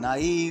fresh, and she's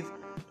naive.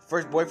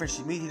 First boyfriend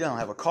she meets, he don't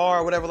have a car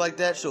or whatever like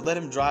that. She'll let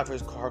him drive her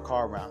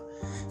car around.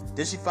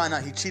 Then she find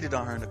out he cheated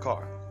on her in the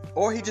car.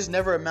 Or he just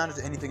never amounted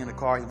to anything in the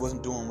car. He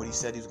wasn't doing what he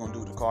said he was going to do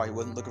with the car. He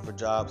wasn't looking for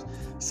jobs.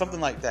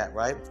 Something like that,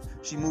 right?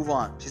 She move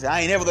on. She said,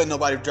 I ain't ever letting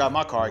nobody drive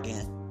my car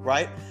again,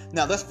 right?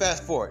 Now, let's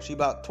fast forward. She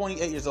about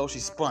 28 years old. She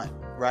spun,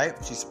 right?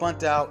 She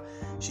spunt out.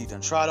 She done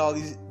tried all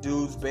these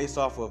dudes based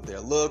off of their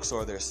looks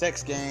or their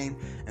sex game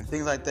and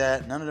things like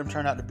that. None of them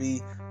turned out to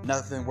be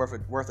nothing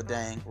worth a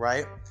dang,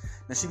 right?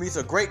 Then she meets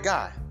a great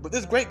guy. But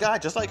this great guy,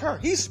 just like her,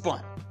 he's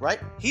spun, right?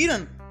 He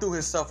done threw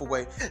himself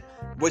away,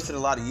 wasted a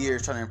lot of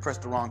years trying to impress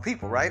the wrong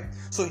people, right?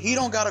 So he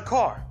don't got a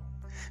car.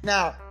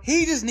 Now,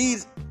 he just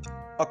needs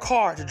a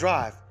car to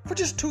drive for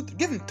just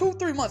give him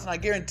 2-3 months, and I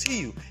guarantee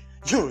you,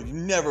 you'll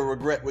never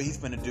regret what he's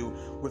going to do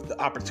with the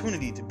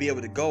opportunity to be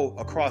able to go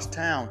across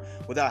town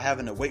without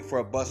having to wait for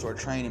a bus or a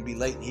train and be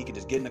late, and he can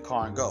just get in the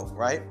car and go,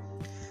 right?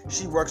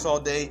 She works all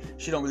day.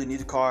 She don't really need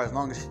a car. As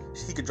long as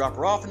he could drop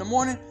her off in the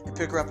morning and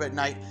pick her up at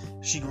night,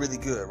 she really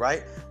good,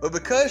 right? But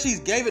because she's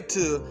gave it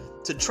to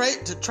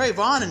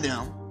Trayvon and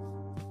them,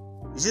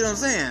 you see what I'm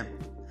saying?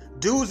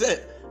 Dudes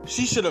that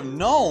she should have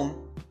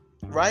known,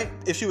 right?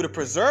 If she would have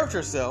preserved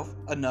herself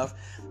enough,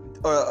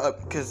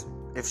 because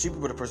if she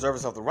would have preserved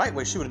herself the right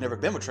way, she would have never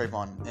been with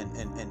Trayvon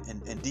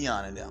and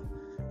Dion and them.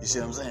 You see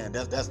what I'm saying?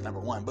 That's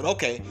number one. But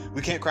okay,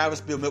 we can't cry over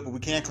spilled milk, but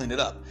we can clean it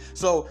up.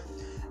 So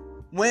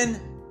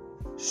when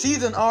she's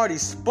done already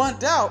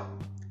spunt out,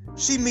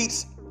 she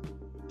meets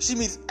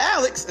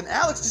Alex, and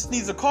Alex just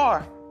needs a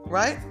car,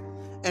 right?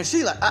 And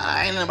she like,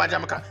 I ain't nobody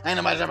drive my car. I ain't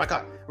nobody drive my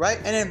car, right?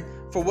 And then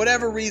for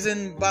whatever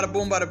reason, bada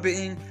boom, bada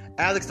bing,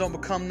 Alex don't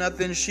become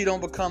nothing. She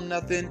don't become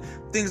nothing.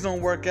 Things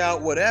don't work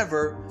out,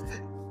 whatever,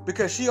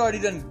 because she already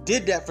done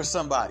did that for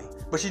somebody.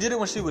 But she did it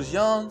when she was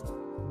young,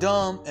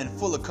 dumb, and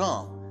full of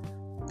cum.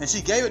 And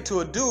she gave it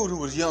to a dude who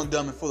was young,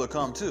 dumb, and full of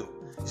cum too.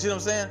 You see what I'm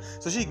saying?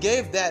 So she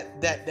gave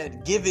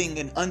that giving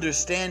and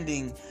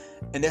understanding,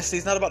 and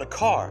it's not about the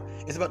car.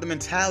 It's about the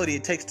mentality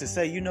it takes to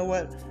say, you know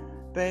what,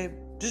 babe,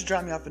 just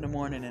drop me off in the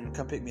morning and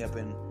come pick me up,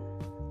 and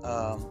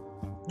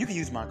you can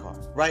use my car,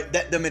 right?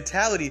 That the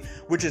mentality,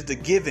 which is the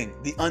giving,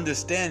 the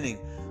understanding,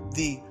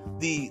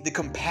 the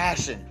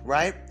compassion,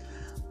 right?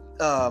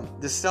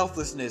 The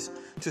selflessness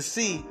to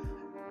see,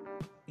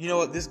 you know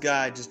what, this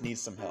guy just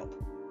needs some help,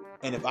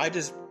 and if I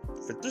just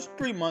for just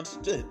 3 months,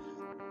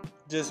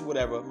 just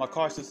whatever. My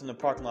car sits in the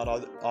parking lot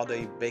all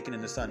day baking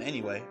in the sun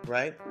anyway,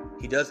 right?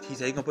 He's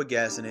gonna put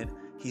gas in it.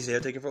 He's there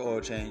taking for oil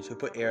change. He'll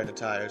put air in the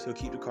tires. He'll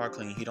keep the car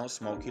clean. He don't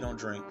smoke. He don't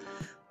drink.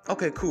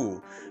 Okay,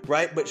 cool,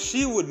 right? But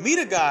she would meet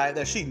a guy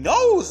that she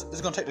knows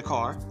is gonna take the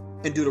car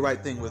and do the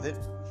right thing with it,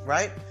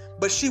 right?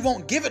 But she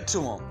won't give it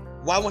to him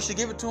Why won't she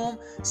give it to him?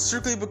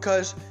 Strictly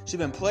because she's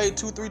been played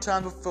 2-3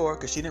 times before,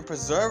 because she didn't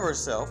preserve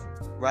herself,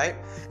 right?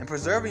 And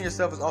preserving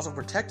yourself is also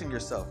protecting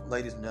yourself,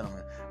 ladies and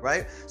gentlemen,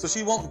 right? So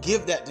she won't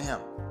give that to him.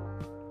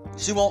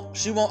 She won't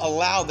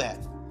allow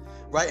that,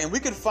 right? And we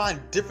can find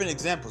different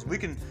examples. We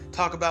can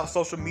talk about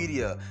social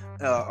media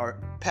or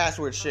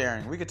password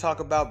sharing. We could talk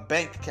about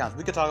bank accounts.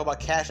 We could talk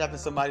about cash apping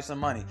somebody some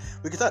money.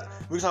 We could talk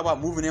about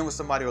moving in with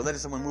somebody or letting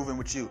someone move in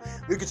with you.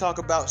 We could talk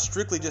about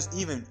strictly just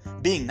even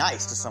being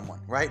nice to someone,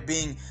 right?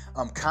 Being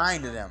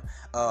kind to them,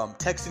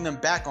 texting them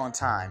back on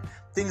time.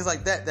 Things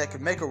like that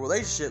could make a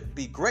relationship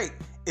be great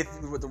if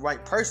you're with the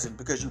right person,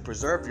 because you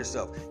preserved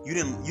yourself. You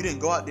didn't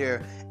go out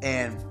there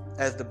and,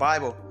 as the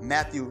Bible,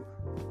 Matthew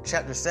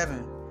chapter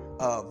 7,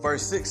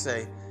 verse 6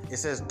 say, it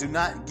says, do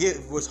not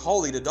give what's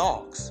holy to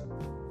dogs.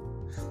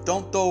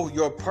 Don't throw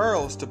your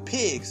pearls to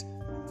pigs,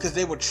 because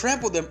they will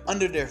trample them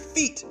under their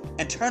feet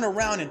and turn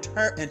around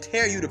and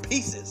tear you to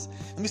pieces.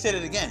 Let me say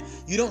that again.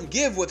 You don't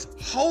give what's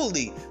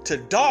holy to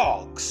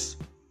dogs,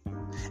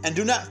 and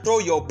do not throw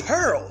your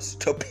pearls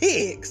to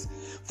pigs,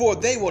 for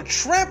they will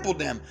trample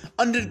them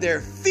under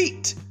their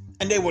feet,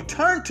 and they will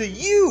turn to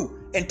you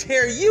and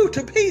tear you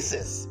to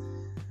pieces.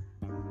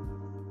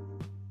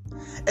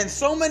 And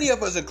so many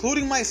of us,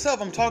 including myself,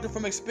 I'm talking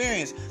from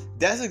experience,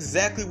 that's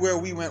exactly where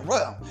we went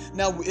wrong.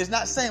 Now, it's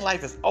not saying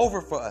life is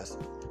over for us,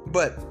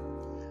 but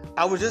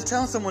I was just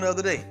telling someone the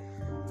other day,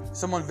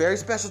 someone very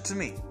special to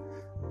me,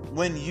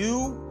 when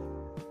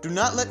you do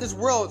not let this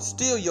world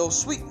steal your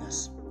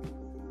sweetness.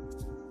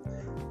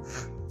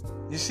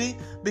 You see?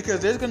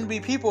 Because there's going to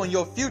be people in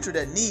your future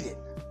that need it.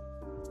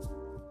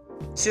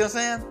 See what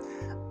I'm saying?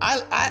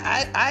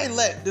 I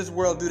let this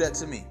world do that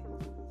to me.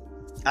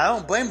 I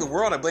don't blame the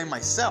world, I blame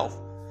myself.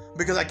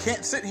 Because I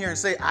can't sit here and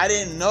say, I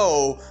didn't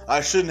know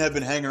I shouldn't have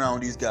been hanging around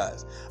with these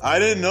guys. I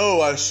didn't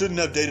know I shouldn't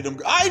have dated them.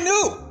 I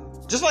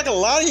knew. Just like a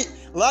lot of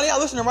y'all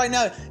listening right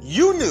now,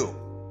 you knew.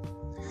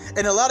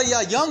 And a lot of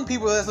y'all young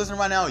people that's listening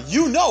right now,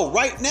 you know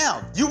right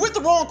now. You with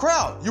the wrong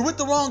crowd. You with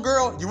the wrong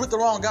girl. You with the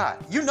wrong guy.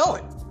 You know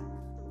it.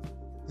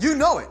 You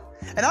know it.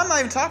 And I'm not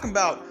even talking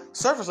about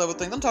surface level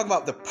things. I'm talking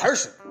about the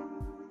person.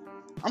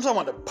 I'm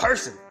talking about the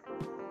person.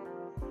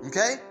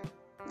 Okay?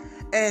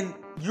 And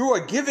you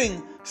are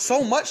giving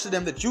so much to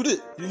them that you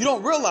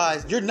don't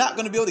realize you're not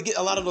going to be able to get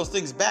a lot of those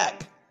things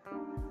back.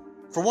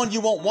 For one, you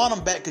won't want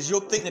them back because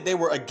you'll think that they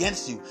were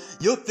against you.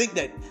 You'll think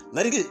that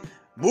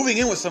moving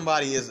in with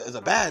somebody is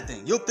a bad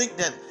thing. You'll think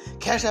that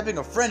cash apping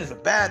a friend is a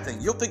bad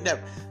thing. You'll think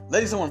that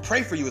letting someone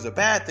pray for you is a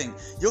bad thing.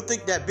 You'll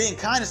think that being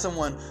kind to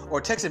someone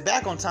or texting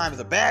back on time is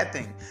a bad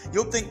thing.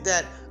 You'll think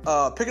that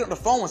picking up the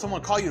phone when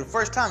someone calls you the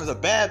first time is a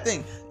bad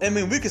thing. I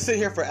mean, we could sit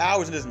here for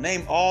hours and just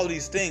name all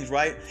these things,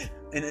 right?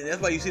 And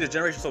that's why you see the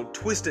generation so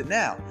twisted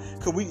now.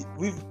 Because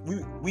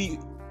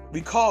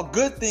we call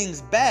good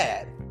things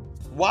bad.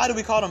 Why do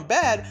we call them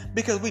bad?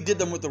 Because we did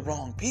them with the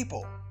wrong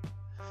people.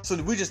 So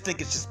we just think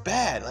it's just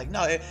bad. Like,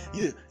 no,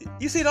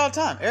 you see it all the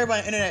time. Everybody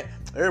on the internet,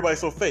 everybody's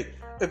so fake.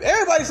 If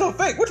everybody's so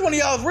fake, which one of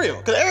y'all is real?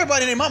 Because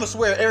everybody and their mama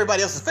swear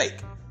everybody else is fake.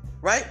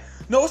 Right?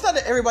 No, it's not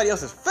that everybody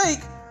else is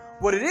fake.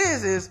 What it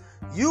is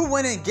you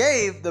went and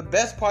gave the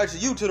best parts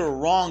of you to the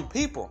wrong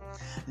people.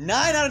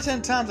 9 out of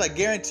 10 times, I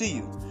guarantee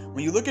you,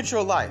 when you look at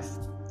your life,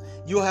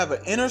 you'll have an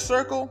inner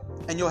circle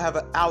and you'll have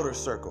an outer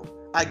circle.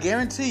 I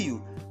guarantee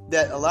you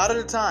that a lot of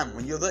the time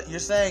when you're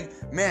saying,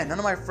 man, none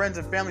of my friends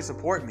and family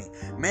support me.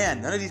 Man,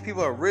 none of these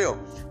people are real.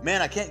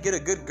 Man, I can't get a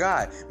good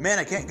guy. Man,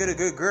 I can't get a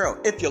good girl.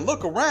 If you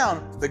look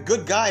around, the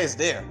good guy is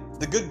there.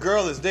 The good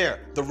girl is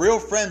there. The real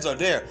friends are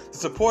there. The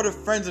supportive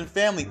friends and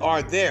family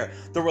are there.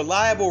 The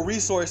reliable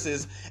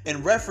resources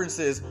and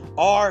references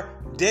are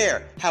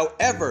there.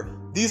 However,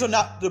 these are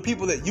not the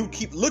people that you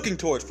keep looking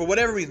towards. For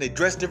whatever reason, they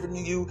dress different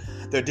than you.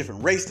 They're a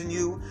different race than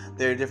you.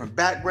 They're a different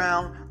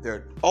background.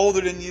 They're older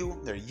than you.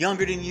 They're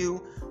younger than you.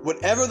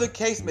 Whatever the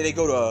case may, they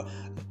go to a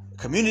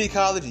community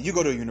college and you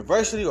go to a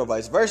university, or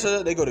vice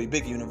versa. They go to a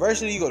big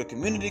university, you go to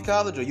community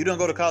college, or you don't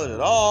go to college at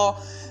all.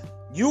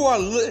 You are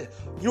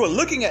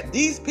looking at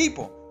these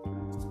people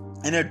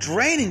and they're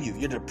draining you.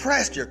 You're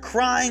depressed. You're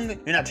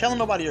crying. You're not telling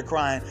nobody you're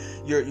crying.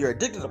 You're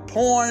addicted to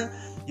porn.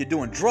 You're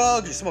doing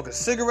drugs, you're smoking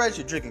cigarettes,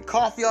 you're drinking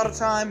coffee all the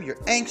time, you're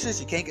anxious,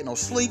 you can't get no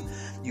sleep,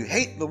 you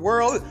hate the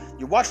world,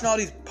 you're watching all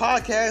these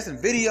podcasts and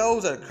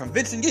videos that are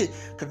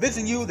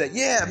convincing you that,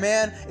 yeah,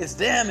 man, it's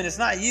them and it's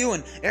not you,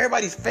 and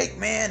everybody's fake,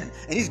 man, and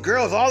these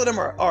girls, all of them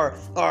are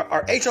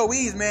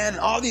HOEs, man,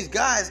 and all these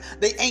guys,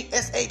 they ain't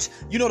SH,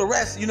 you know the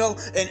rest, you know,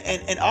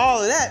 and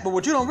all of that. But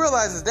what you don't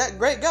realize is that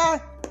great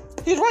guy,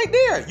 he's right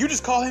there. You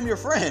just call him your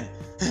friend.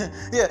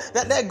 Yeah,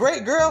 that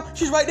great girl,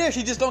 she's right there.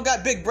 She just don't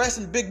got big breasts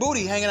and big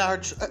booty hanging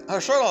out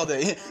her shirt all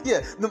day.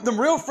 Yeah, them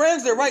real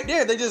friends, they're right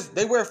there.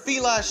 They wear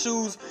Fila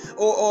shoes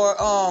or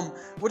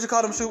what you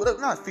call them shoes?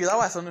 Not Fila. I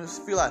wear something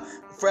Fila.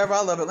 Forever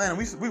I Love Atlanta.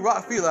 We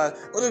rock Fila.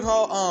 What they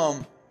call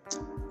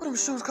what are them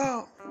shoes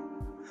called?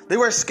 They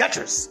wear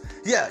Skechers.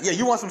 Yeah.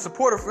 You want some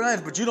supportive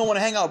friends, but you don't want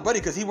to hang out with Buddy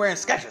because he wearing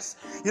Skechers.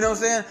 You know what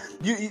I'm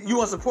saying? You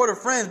want supportive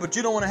friends, but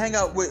you don't want to hang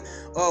out with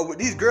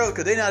these girls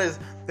because they're not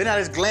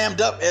as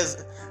glammed up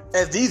as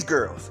these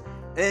girls.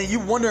 And you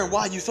wondering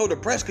why you so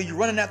depressed because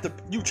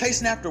you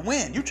chasing after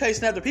wind. You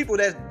chasing after people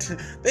that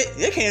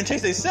they can't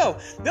chase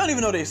themselves. They don't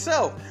even know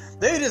themselves.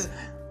 They just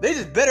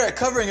better at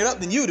covering it up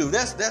than you do.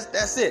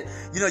 That's it.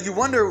 You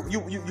wonder,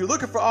 you're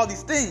looking for all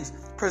these things.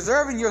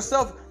 Preserving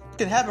yourself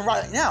can happen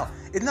right now.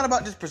 It's not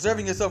about just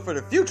preserving yourself for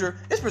the future.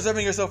 It's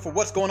preserving yourself for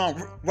what's going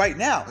on right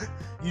now.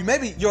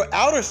 Maybe your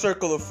outer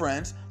circle of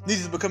friends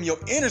needs to become your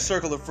inner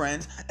circle of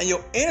friends, and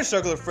your inner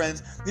circle of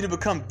friends need to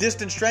become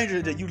distant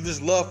strangers that you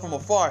just love from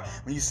afar.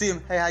 When you see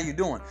them, hey, how you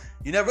doing?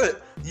 You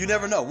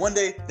never know. One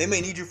day they may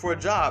need you for a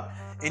job,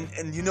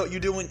 and you know what you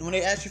do when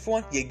they ask you for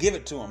one? You give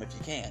it to them if you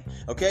can.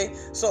 Okay?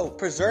 So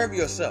preserve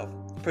yourself.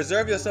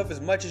 Preserve yourself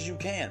as much as you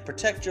can.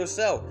 Protect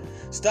yourself.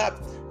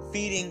 Stop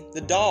feeding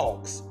the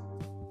dogs.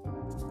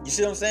 You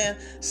see what I'm saying?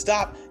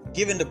 Stop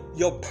giving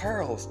your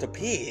pearls to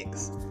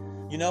pigs.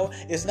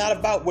 It's not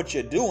about what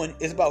you're doing.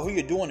 It's about who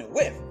you're doing it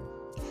with.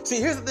 See,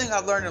 here's the thing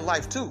I've learned in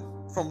life too,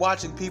 from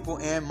watching people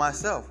and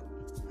myself.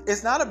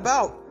 It's not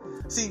about,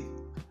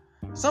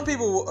 some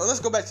people, let's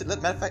go back to,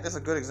 matter of fact, that's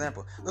a good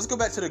example. Let's go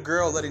back to the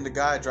girl letting the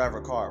guy drive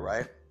her car,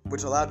 right?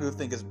 Which a lot of people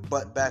think is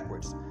butt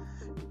backwards.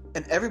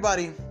 And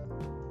everybody,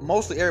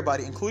 mostly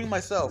everybody, including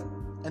myself,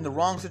 in the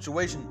wrong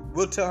situation,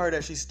 will tell her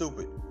that she's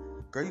stupid.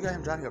 Girl, you got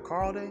him driving your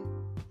car all day?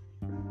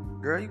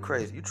 Girl, you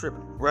crazy. You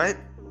tripping, right?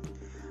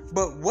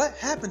 But what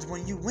happens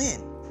when you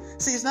win?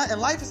 See, in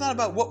life, it's not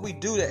about what we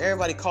do that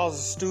everybody calls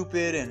us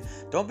stupid, and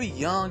don't be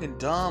young and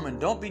dumb, and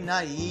don't be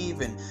naive,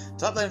 and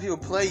stop letting people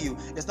play you.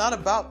 It's not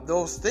about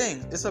those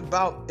things. It's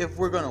about if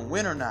we're going to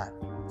win or not.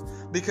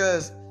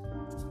 Because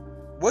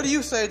what do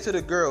you say to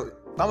the girl?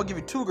 I'm going to give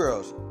you two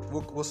girls.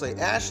 We'll say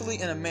Ashley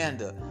and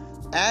Amanda.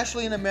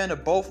 Ashley and Amanda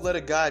both let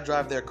a guy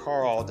drive their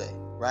car all day,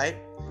 right?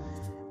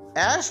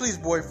 Ashley's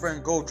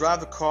boyfriend go drive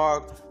the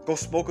car, go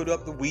smoking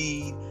up the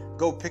weed,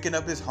 go picking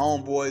up his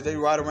homeboys. They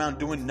ride around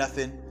doing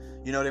nothing.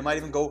 They might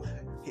even go.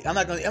 I'm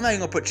not even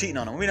gonna put cheating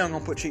on him. We're not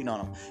gonna put cheating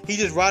on him. He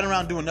just riding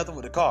around doing nothing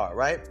with the car,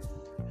 right?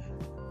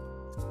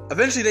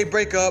 Eventually they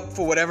break up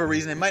for whatever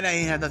reason. It might not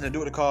even have nothing to do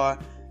with the car,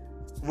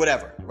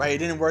 whatever, right? It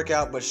didn't work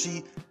out, but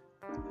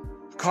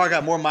car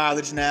got more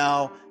mileage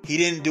now. He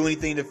didn't do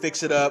anything to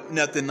fix it up,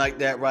 nothing like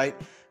that, right?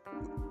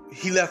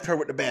 He left her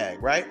with the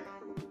bag, right?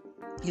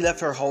 He left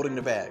her holding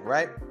the bag,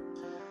 right?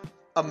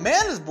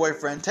 Amanda's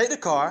boyfriend take the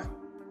car.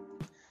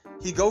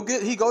 He go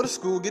to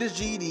school, get his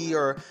GED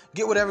or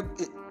get whatever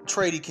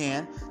trade he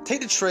can. Take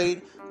the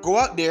trade, go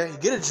out there, he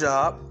get a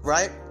job,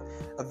 right?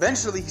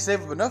 Eventually, he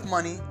saved up enough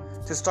money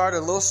to start a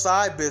little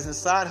side business,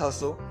 side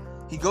hustle.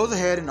 He goes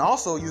ahead and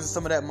also uses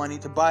some of that money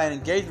to buy an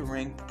engagement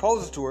ring,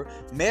 proposes to her,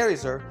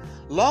 marries her.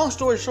 Long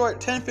story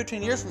short, 10,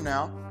 15 years from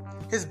now,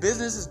 his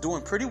business is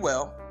doing pretty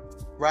well,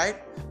 right?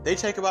 They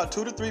take about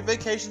 2 to 3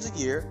 vacations a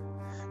year.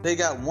 They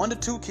got 1 to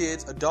 2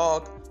 kids, a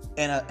dog,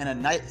 and a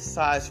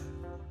nice-sized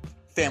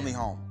family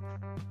home.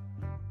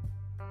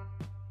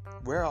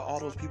 Where are all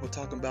those people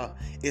talking about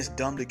it's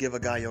dumb to give a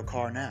guy your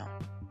car now?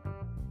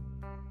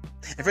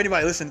 And for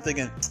anybody listening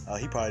thinking, oh,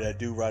 he probably that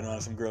dude riding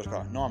around some girl's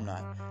car. No, I'm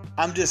not.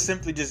 I'm just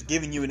simply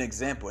giving you an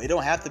example. It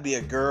don't have to be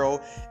a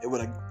girl. It would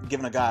have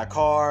given a guy a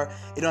car.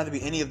 It don't have to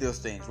be any of those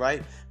things,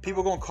 right?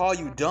 People are going to call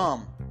you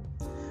dumb.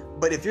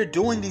 But if you're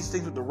doing these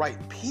things with the right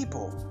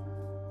people,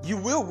 you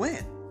will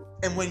win.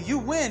 And when you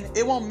win,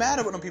 it won't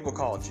matter what them people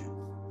called you.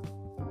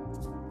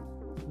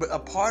 But a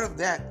part of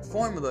that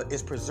formula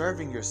is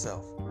preserving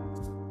yourself.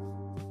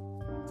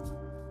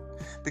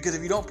 Because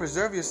if you don't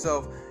preserve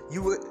yourself,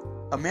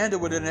 Amanda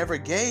would have never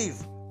gave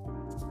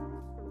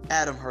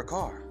Adam her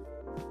car.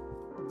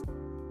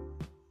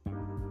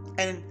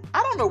 And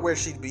I don't know where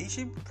she'd be.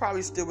 She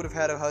probably still would have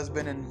had a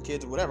husband and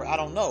kids or whatever. I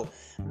don't know.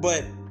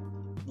 But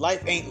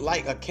life ain't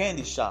like a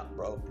candy shop,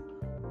 bro.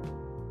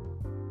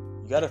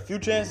 You got a few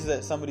chances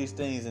at some of these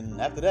things,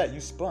 and after that,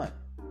 you spun.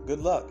 Good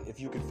luck if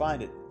you can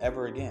find it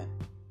ever again.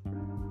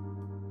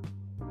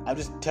 I'm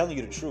just telling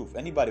you the truth.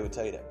 Anybody would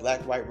tell you that.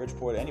 Black, white, rich,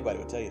 poor, anybody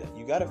would tell you that.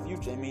 You got a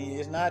future. I mean,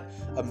 it's not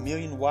a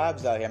million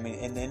wives out here. I mean,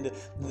 and then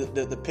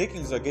the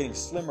pickings are getting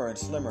slimmer and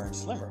slimmer and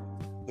slimmer.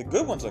 The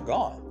good ones are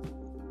gone.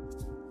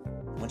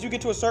 Once you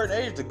get to a certain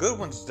age, the good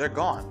ones, they're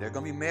gone. They're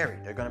going to be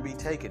married. They're going to be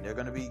taken. They're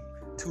going to be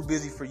too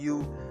busy for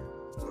you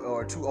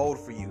or too old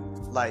for you.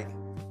 Like,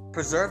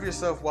 preserve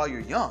yourself while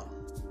you're young.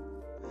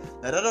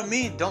 Now, that don't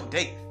mean don't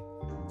date.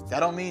 That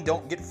don't mean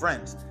don't get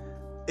friends.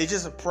 It's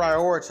just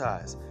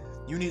prioritize.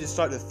 You need to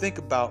start to think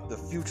about the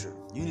future.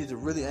 You need to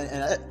really,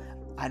 and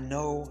I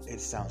know it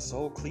sounds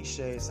so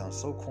cliche, it sounds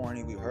so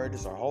corny. We've heard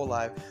this our whole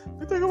life.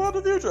 We think about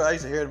the future. I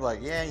used to hear it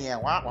like, yeah,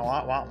 wah, wah,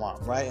 wah, wah, wah,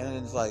 right? And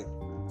then it's like,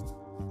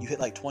 you hit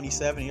like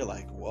 27, and you're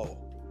like, whoa,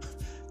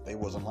 they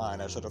wasn't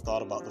lying. I should have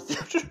thought about the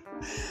future.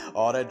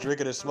 All that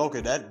drinking and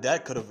smoking,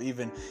 that could have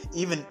even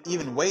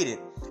waited.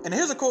 And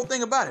here's the cool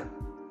thing about it.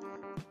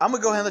 I'm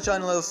gonna go ahead and let y'all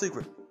know a little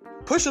secret.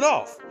 Push it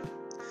off.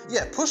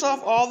 Yeah, push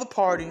off all the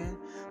partying.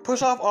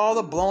 Push off all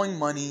the blowing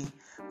money.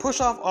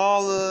 Push off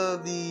all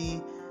of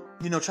the,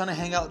 trying to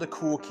hang out with the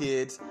cool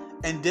kids.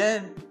 And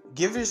then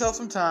give yourself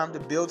some time to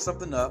build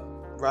something up,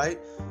 right?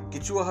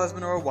 Get you a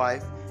husband or a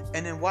wife.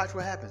 And then watch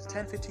what happens.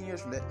 10, 15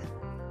 years from that,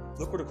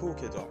 look where the cool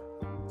kids are.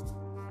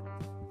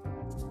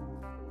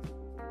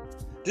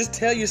 Just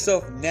tell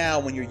yourself now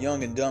when you're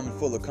young and dumb and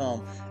full of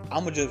cum,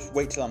 I'm going to just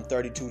wait till I'm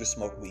 32 to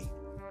smoke weed.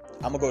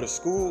 I'm going to go to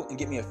school and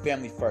get me a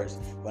family first.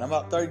 When I'm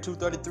about 32,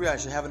 33, I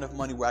should have enough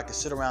money where I can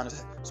sit around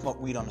and smoke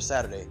weed on a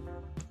Saturday.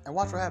 And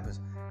watch what happens.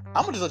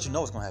 I'm going to just let you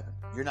know what's going to happen.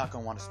 You're not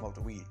going to want to smoke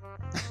the weed.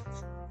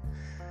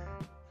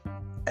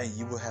 And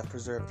you will have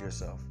preserved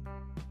yourself.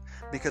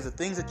 Because the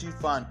things that you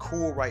find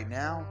cool right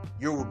now,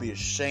 you will be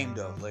ashamed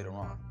of later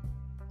on.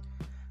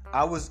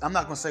 I'm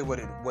not gonna say what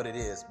it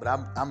is, but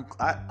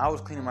I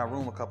was cleaning my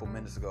room a couple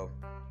minutes ago,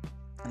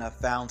 and I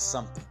found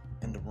something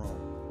in the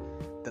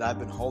room that I've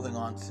been holding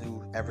on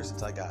to ever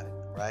since I got it,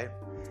 right?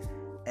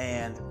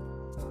 And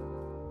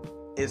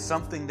it's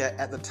something that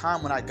at the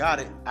time when I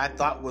got it, I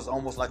thought was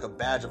almost like a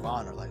badge of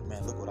honor. Like,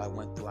 man, look what I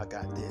went through. I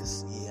got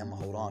this. Yeah, I'm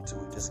gonna hold on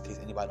to it just in case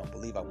anybody don't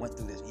believe I went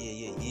through this.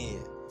 Yeah,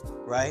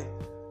 right?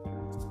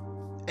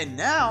 And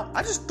now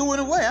I just threw it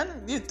away. I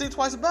didn't think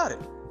twice about it.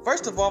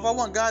 First of all, if I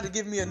want God to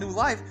give me a new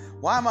life,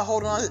 why am I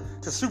holding on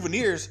to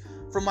souvenirs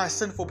from my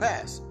sinful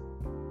past?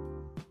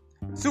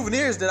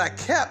 Souvenirs that I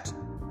kept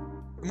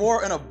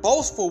more in a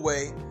boastful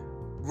way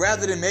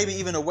rather than maybe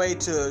even a way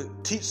to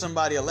teach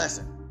somebody a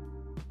lesson,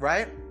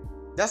 right?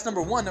 That's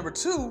number one. Number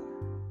two,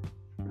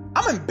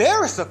 I'm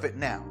embarrassed of it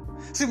now.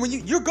 See, when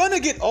you're going to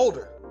get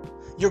older,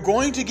 you're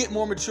going to get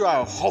more mature,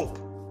 I hope.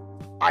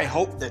 I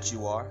hope that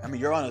you are. I mean,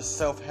 you're on a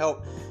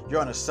self-help,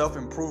 you're on a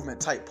self-improvement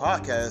type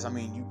podcast. I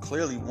mean, you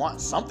clearly want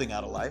something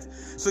out of life.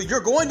 So you're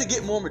going to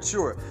get more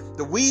mature.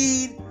 The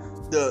weed,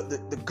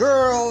 the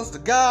girls, the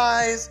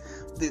guys,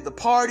 the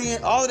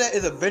partying, all of that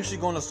is eventually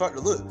going to start to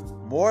look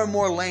more and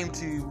more lame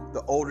to you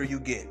the older you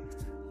get.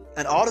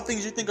 And all the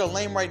things you think are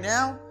lame right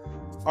now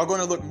are going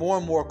to look more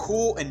and more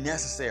cool and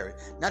necessary.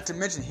 Not to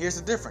mention, here's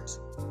the difference.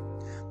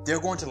 They're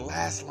going to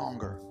last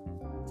longer.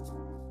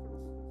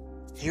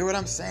 Hear what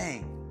I'm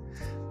saying?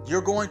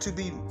 You're going to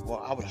be,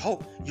 well, I would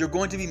hope, you're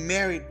going to be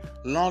married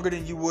longer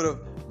than you would have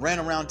ran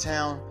around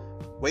town,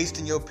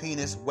 wasting your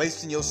penis,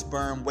 wasting your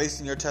sperm,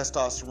 wasting your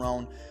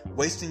testosterone,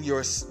 wasting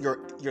your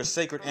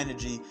sacred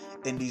energy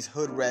in these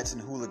hood rats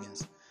and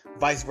hooligans.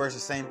 Vice versa,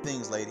 same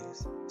things,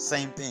 ladies.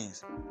 Same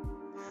things.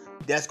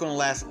 That's going to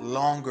last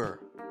longer.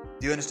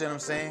 Do you understand what I'm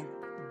saying?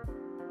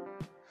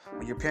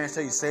 When your parents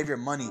tell you save your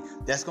money,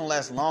 that's going to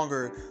last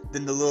longer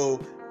than the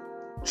little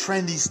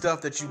trendy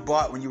stuff that you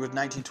bought when you were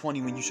 19,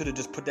 20, when you should have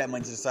just put that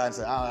money to the side and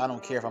said, I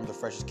don't care if I'm the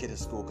freshest kid in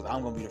school because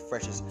I'm going to be the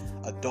freshest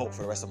adult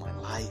for the rest of my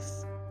life.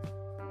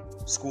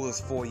 School is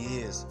 4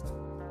 years,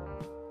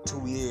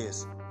 2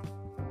 years.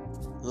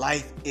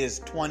 Life is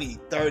 20,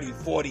 30,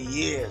 40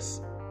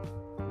 years.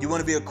 You want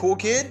to be a cool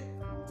kid?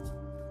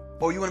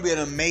 Or you want to be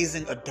an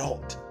amazing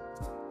adult?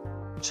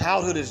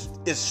 Childhood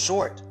is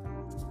short.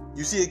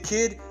 You see a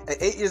kid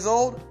at 8 years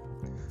old,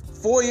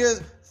 4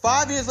 years,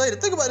 5 years later.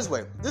 Think about it this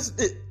way. This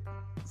is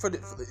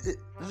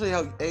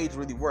how age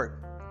really works.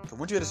 Because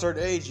once you hit a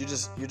certain age,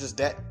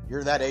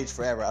 you're that age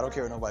forever. I don't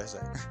care what nobody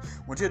says.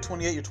 Once you're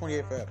 28, you're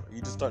 28 forever. You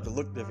just start to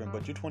look different,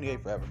 but you're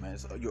 28 forever, man.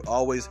 So you're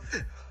always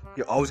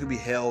gonna be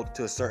held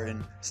to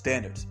certain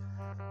standards.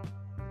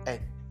 An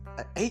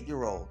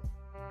 8-year-old,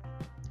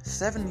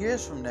 7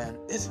 years from then,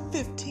 is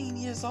 15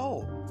 years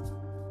old.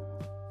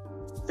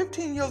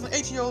 15-year-olds and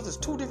 18-year-olds is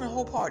two different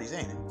whole parties,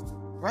 ain't it?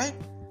 Right?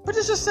 But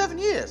it's just 7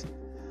 years.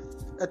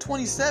 At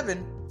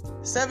 27,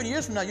 7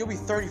 years from now, you'll be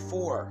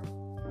 34.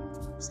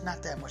 It's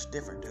not that much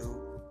different, dude.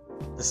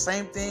 The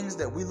same things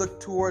that we look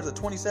towards a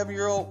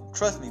 27-year-old,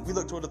 trust me, we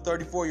look toward a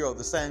 34-year-old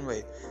the same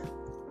way.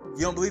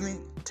 You don't believe me?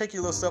 Take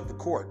your little self to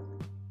court.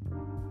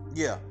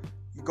 Yeah.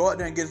 You go out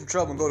there and get in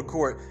trouble and go to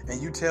court,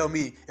 and you tell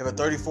me if a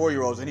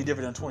 34-year-old is any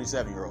different than a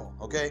 27-year-old,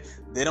 okay?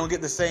 They don't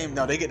get the same,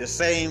 no, they get the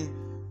same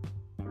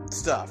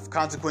stuff,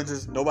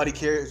 consequences. Nobody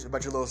cares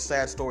about your little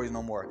sad stories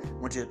no more.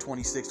 Once you're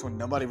 26, 20,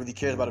 nobody really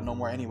cares about it no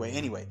more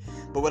anyway.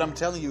 But what I'm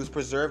telling you is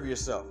preserve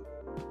yourself,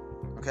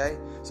 okay?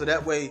 So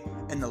that way,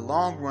 in the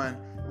long run,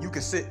 you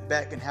can sit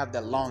back and have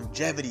that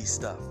longevity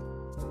stuff.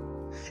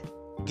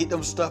 Get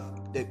them stuff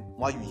that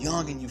while you're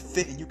young and you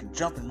fit and you can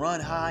jump and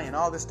run high and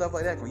all this stuff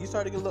like that. When you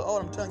start to get a little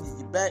old, I'm telling you,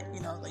 your back,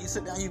 like you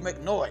sit down, you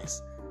make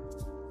noise.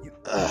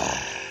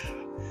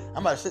 I'm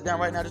about to sit down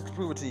right now just to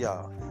prove it to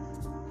y'all.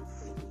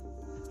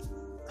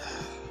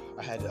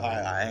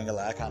 I ain't gonna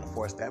lie, I kind of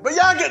forced that. But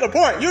y'all get the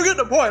point. You get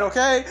the point,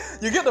 okay?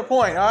 You get the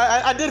point, all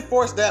right? I did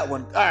force that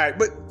one. All right,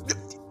 but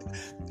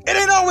it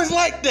ain't always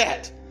like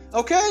that,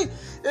 okay?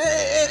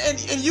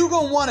 And you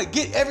gonna want to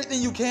get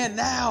everything you can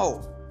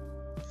now.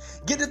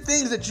 Get the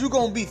things that you're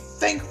gonna be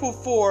thankful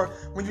for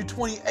when you're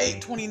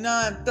 28,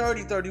 29,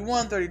 30,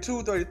 31,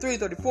 32, 33,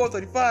 34,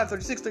 35,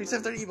 36,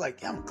 37, 30. You're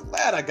like, yeah, I'm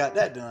glad I got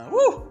that done.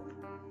 Woo!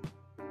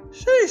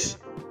 Sheesh.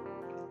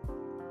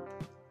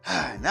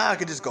 Now I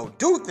can just go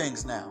do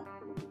things now.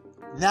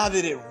 Now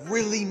that it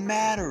really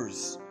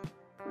matters.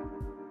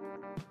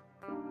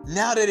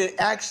 Now that it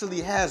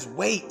actually has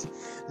weight.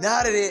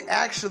 Now that it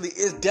actually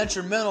is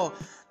detrimental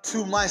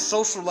to my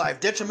social life,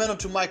 detrimental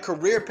to my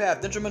career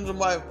path, detrimental to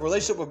my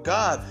relationship with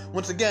God.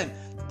 Once again,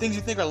 things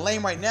you think are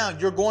lame right now,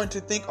 you're going to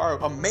think are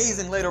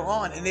amazing later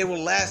on, and they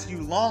will last you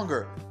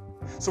longer.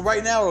 So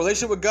right now, a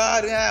relationship with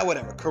God, yeah,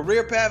 whatever.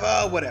 Career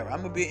path, whatever.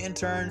 I'm gonna be an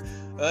intern.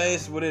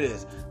 It's what it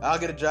is. I'll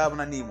get a job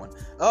when I need one.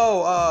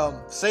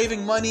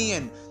 Saving money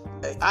and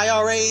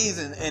IRAs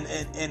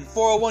and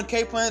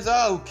 401k plans.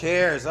 Oh, who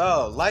cares?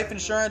 Oh, life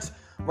insurance,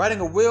 writing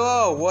a will.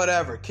 Oh,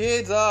 whatever.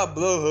 Kids. Oh,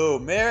 boo-hoo.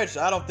 Marriage.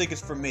 I don't think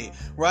it's for me,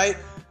 right?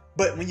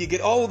 But when you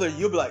get older,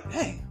 you'll be like,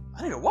 dang,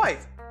 I need a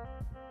wife.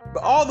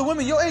 But all the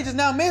women your age is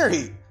now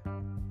married.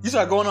 You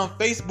start going on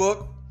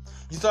Facebook.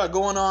 You start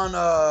going on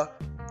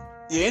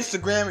your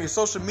Instagram or your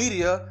social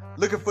media,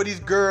 looking for these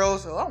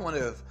girls. Oh, I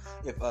wonder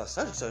if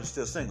such and such is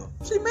still single.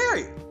 She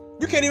married.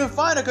 You can't even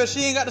find her because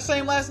she ain't got the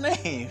same last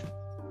name.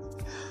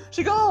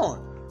 She gone.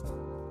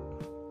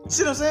 You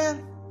see what I'm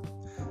saying?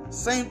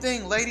 Same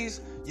thing,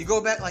 ladies. You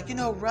go back like,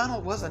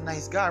 Ronald was a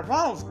nice guy.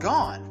 Ronald's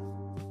gone.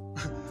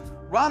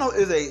 Ronald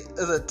is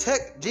a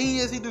tech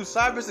genius. He do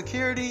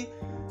cybersecurity.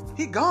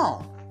 He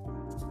gone.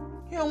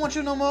 He don't want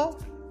you no more.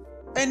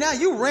 And now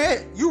you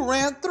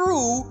ran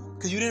through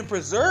because you didn't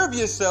preserve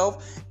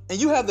yourself,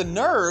 and you have the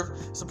nerve.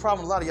 It's a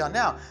problem with a lot of y'all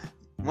now.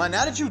 Well,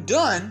 now that you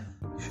done,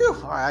 all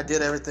right, I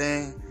did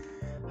everything.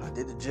 I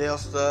did the jail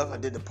stuff. I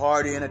did the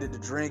partying. I did the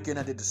drinking.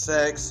 I did the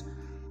sex.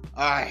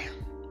 All right,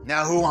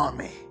 now who want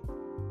me?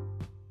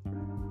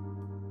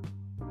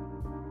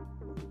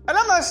 And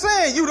I'm not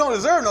saying you don't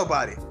deserve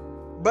nobody,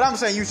 but I'm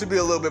saying you should be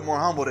a little bit more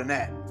humble than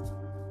that.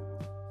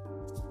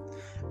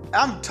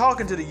 I'm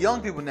talking to the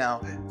young people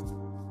now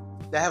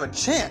that have a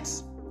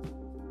chance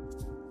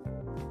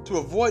to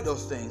avoid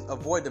those things,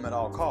 avoid them at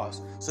all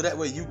costs. So that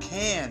way you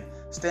can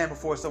stand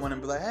before someone and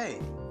be like,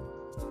 hey,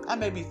 I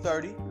may be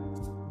 30,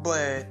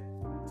 but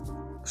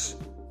it's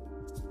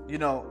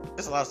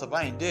a lot of stuff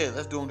I ain't did.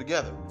 Let's do them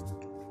together.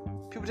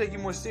 People take you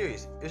more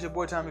serious. It's your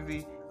boy Tommy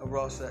V of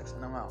Raw Sex,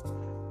 and I'm out.